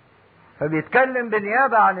 فبيتكلم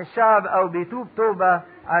بنيابة عن الشعب أو بيتوب توبة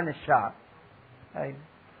عن الشعب. أيوة.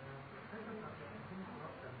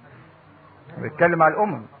 بيتكلم على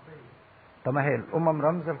الأمم. طب ما هي الأمم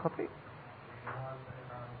رمز الخطية.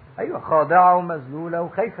 أيوة، خاضعة ومذلولة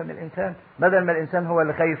وخايفة من الإنسان، بدل ما الإنسان هو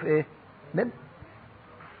اللي خايف إيه؟ منه.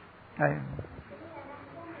 أيوة.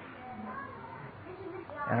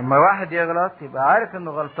 يعني لما واحد يغلط يبقى عارف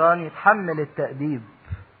إنه غلطان، يتحمل التأديب،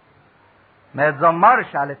 ما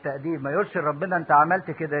يتذمرش على التأديب، ما يقولش ربنا أنت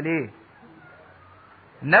عملت كده ليه.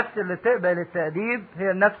 النفس اللي تقبل التأديب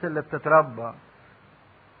هي النفس اللي بتتربى.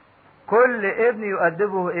 كل ابن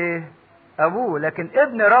يؤدبه إيه؟ أبوه. لكن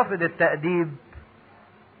ابن رافض التأديب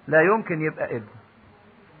لا يمكن يبقى ابن،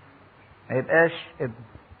 ما يبقاش ابن.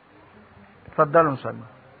 اتفضلوا نصلي.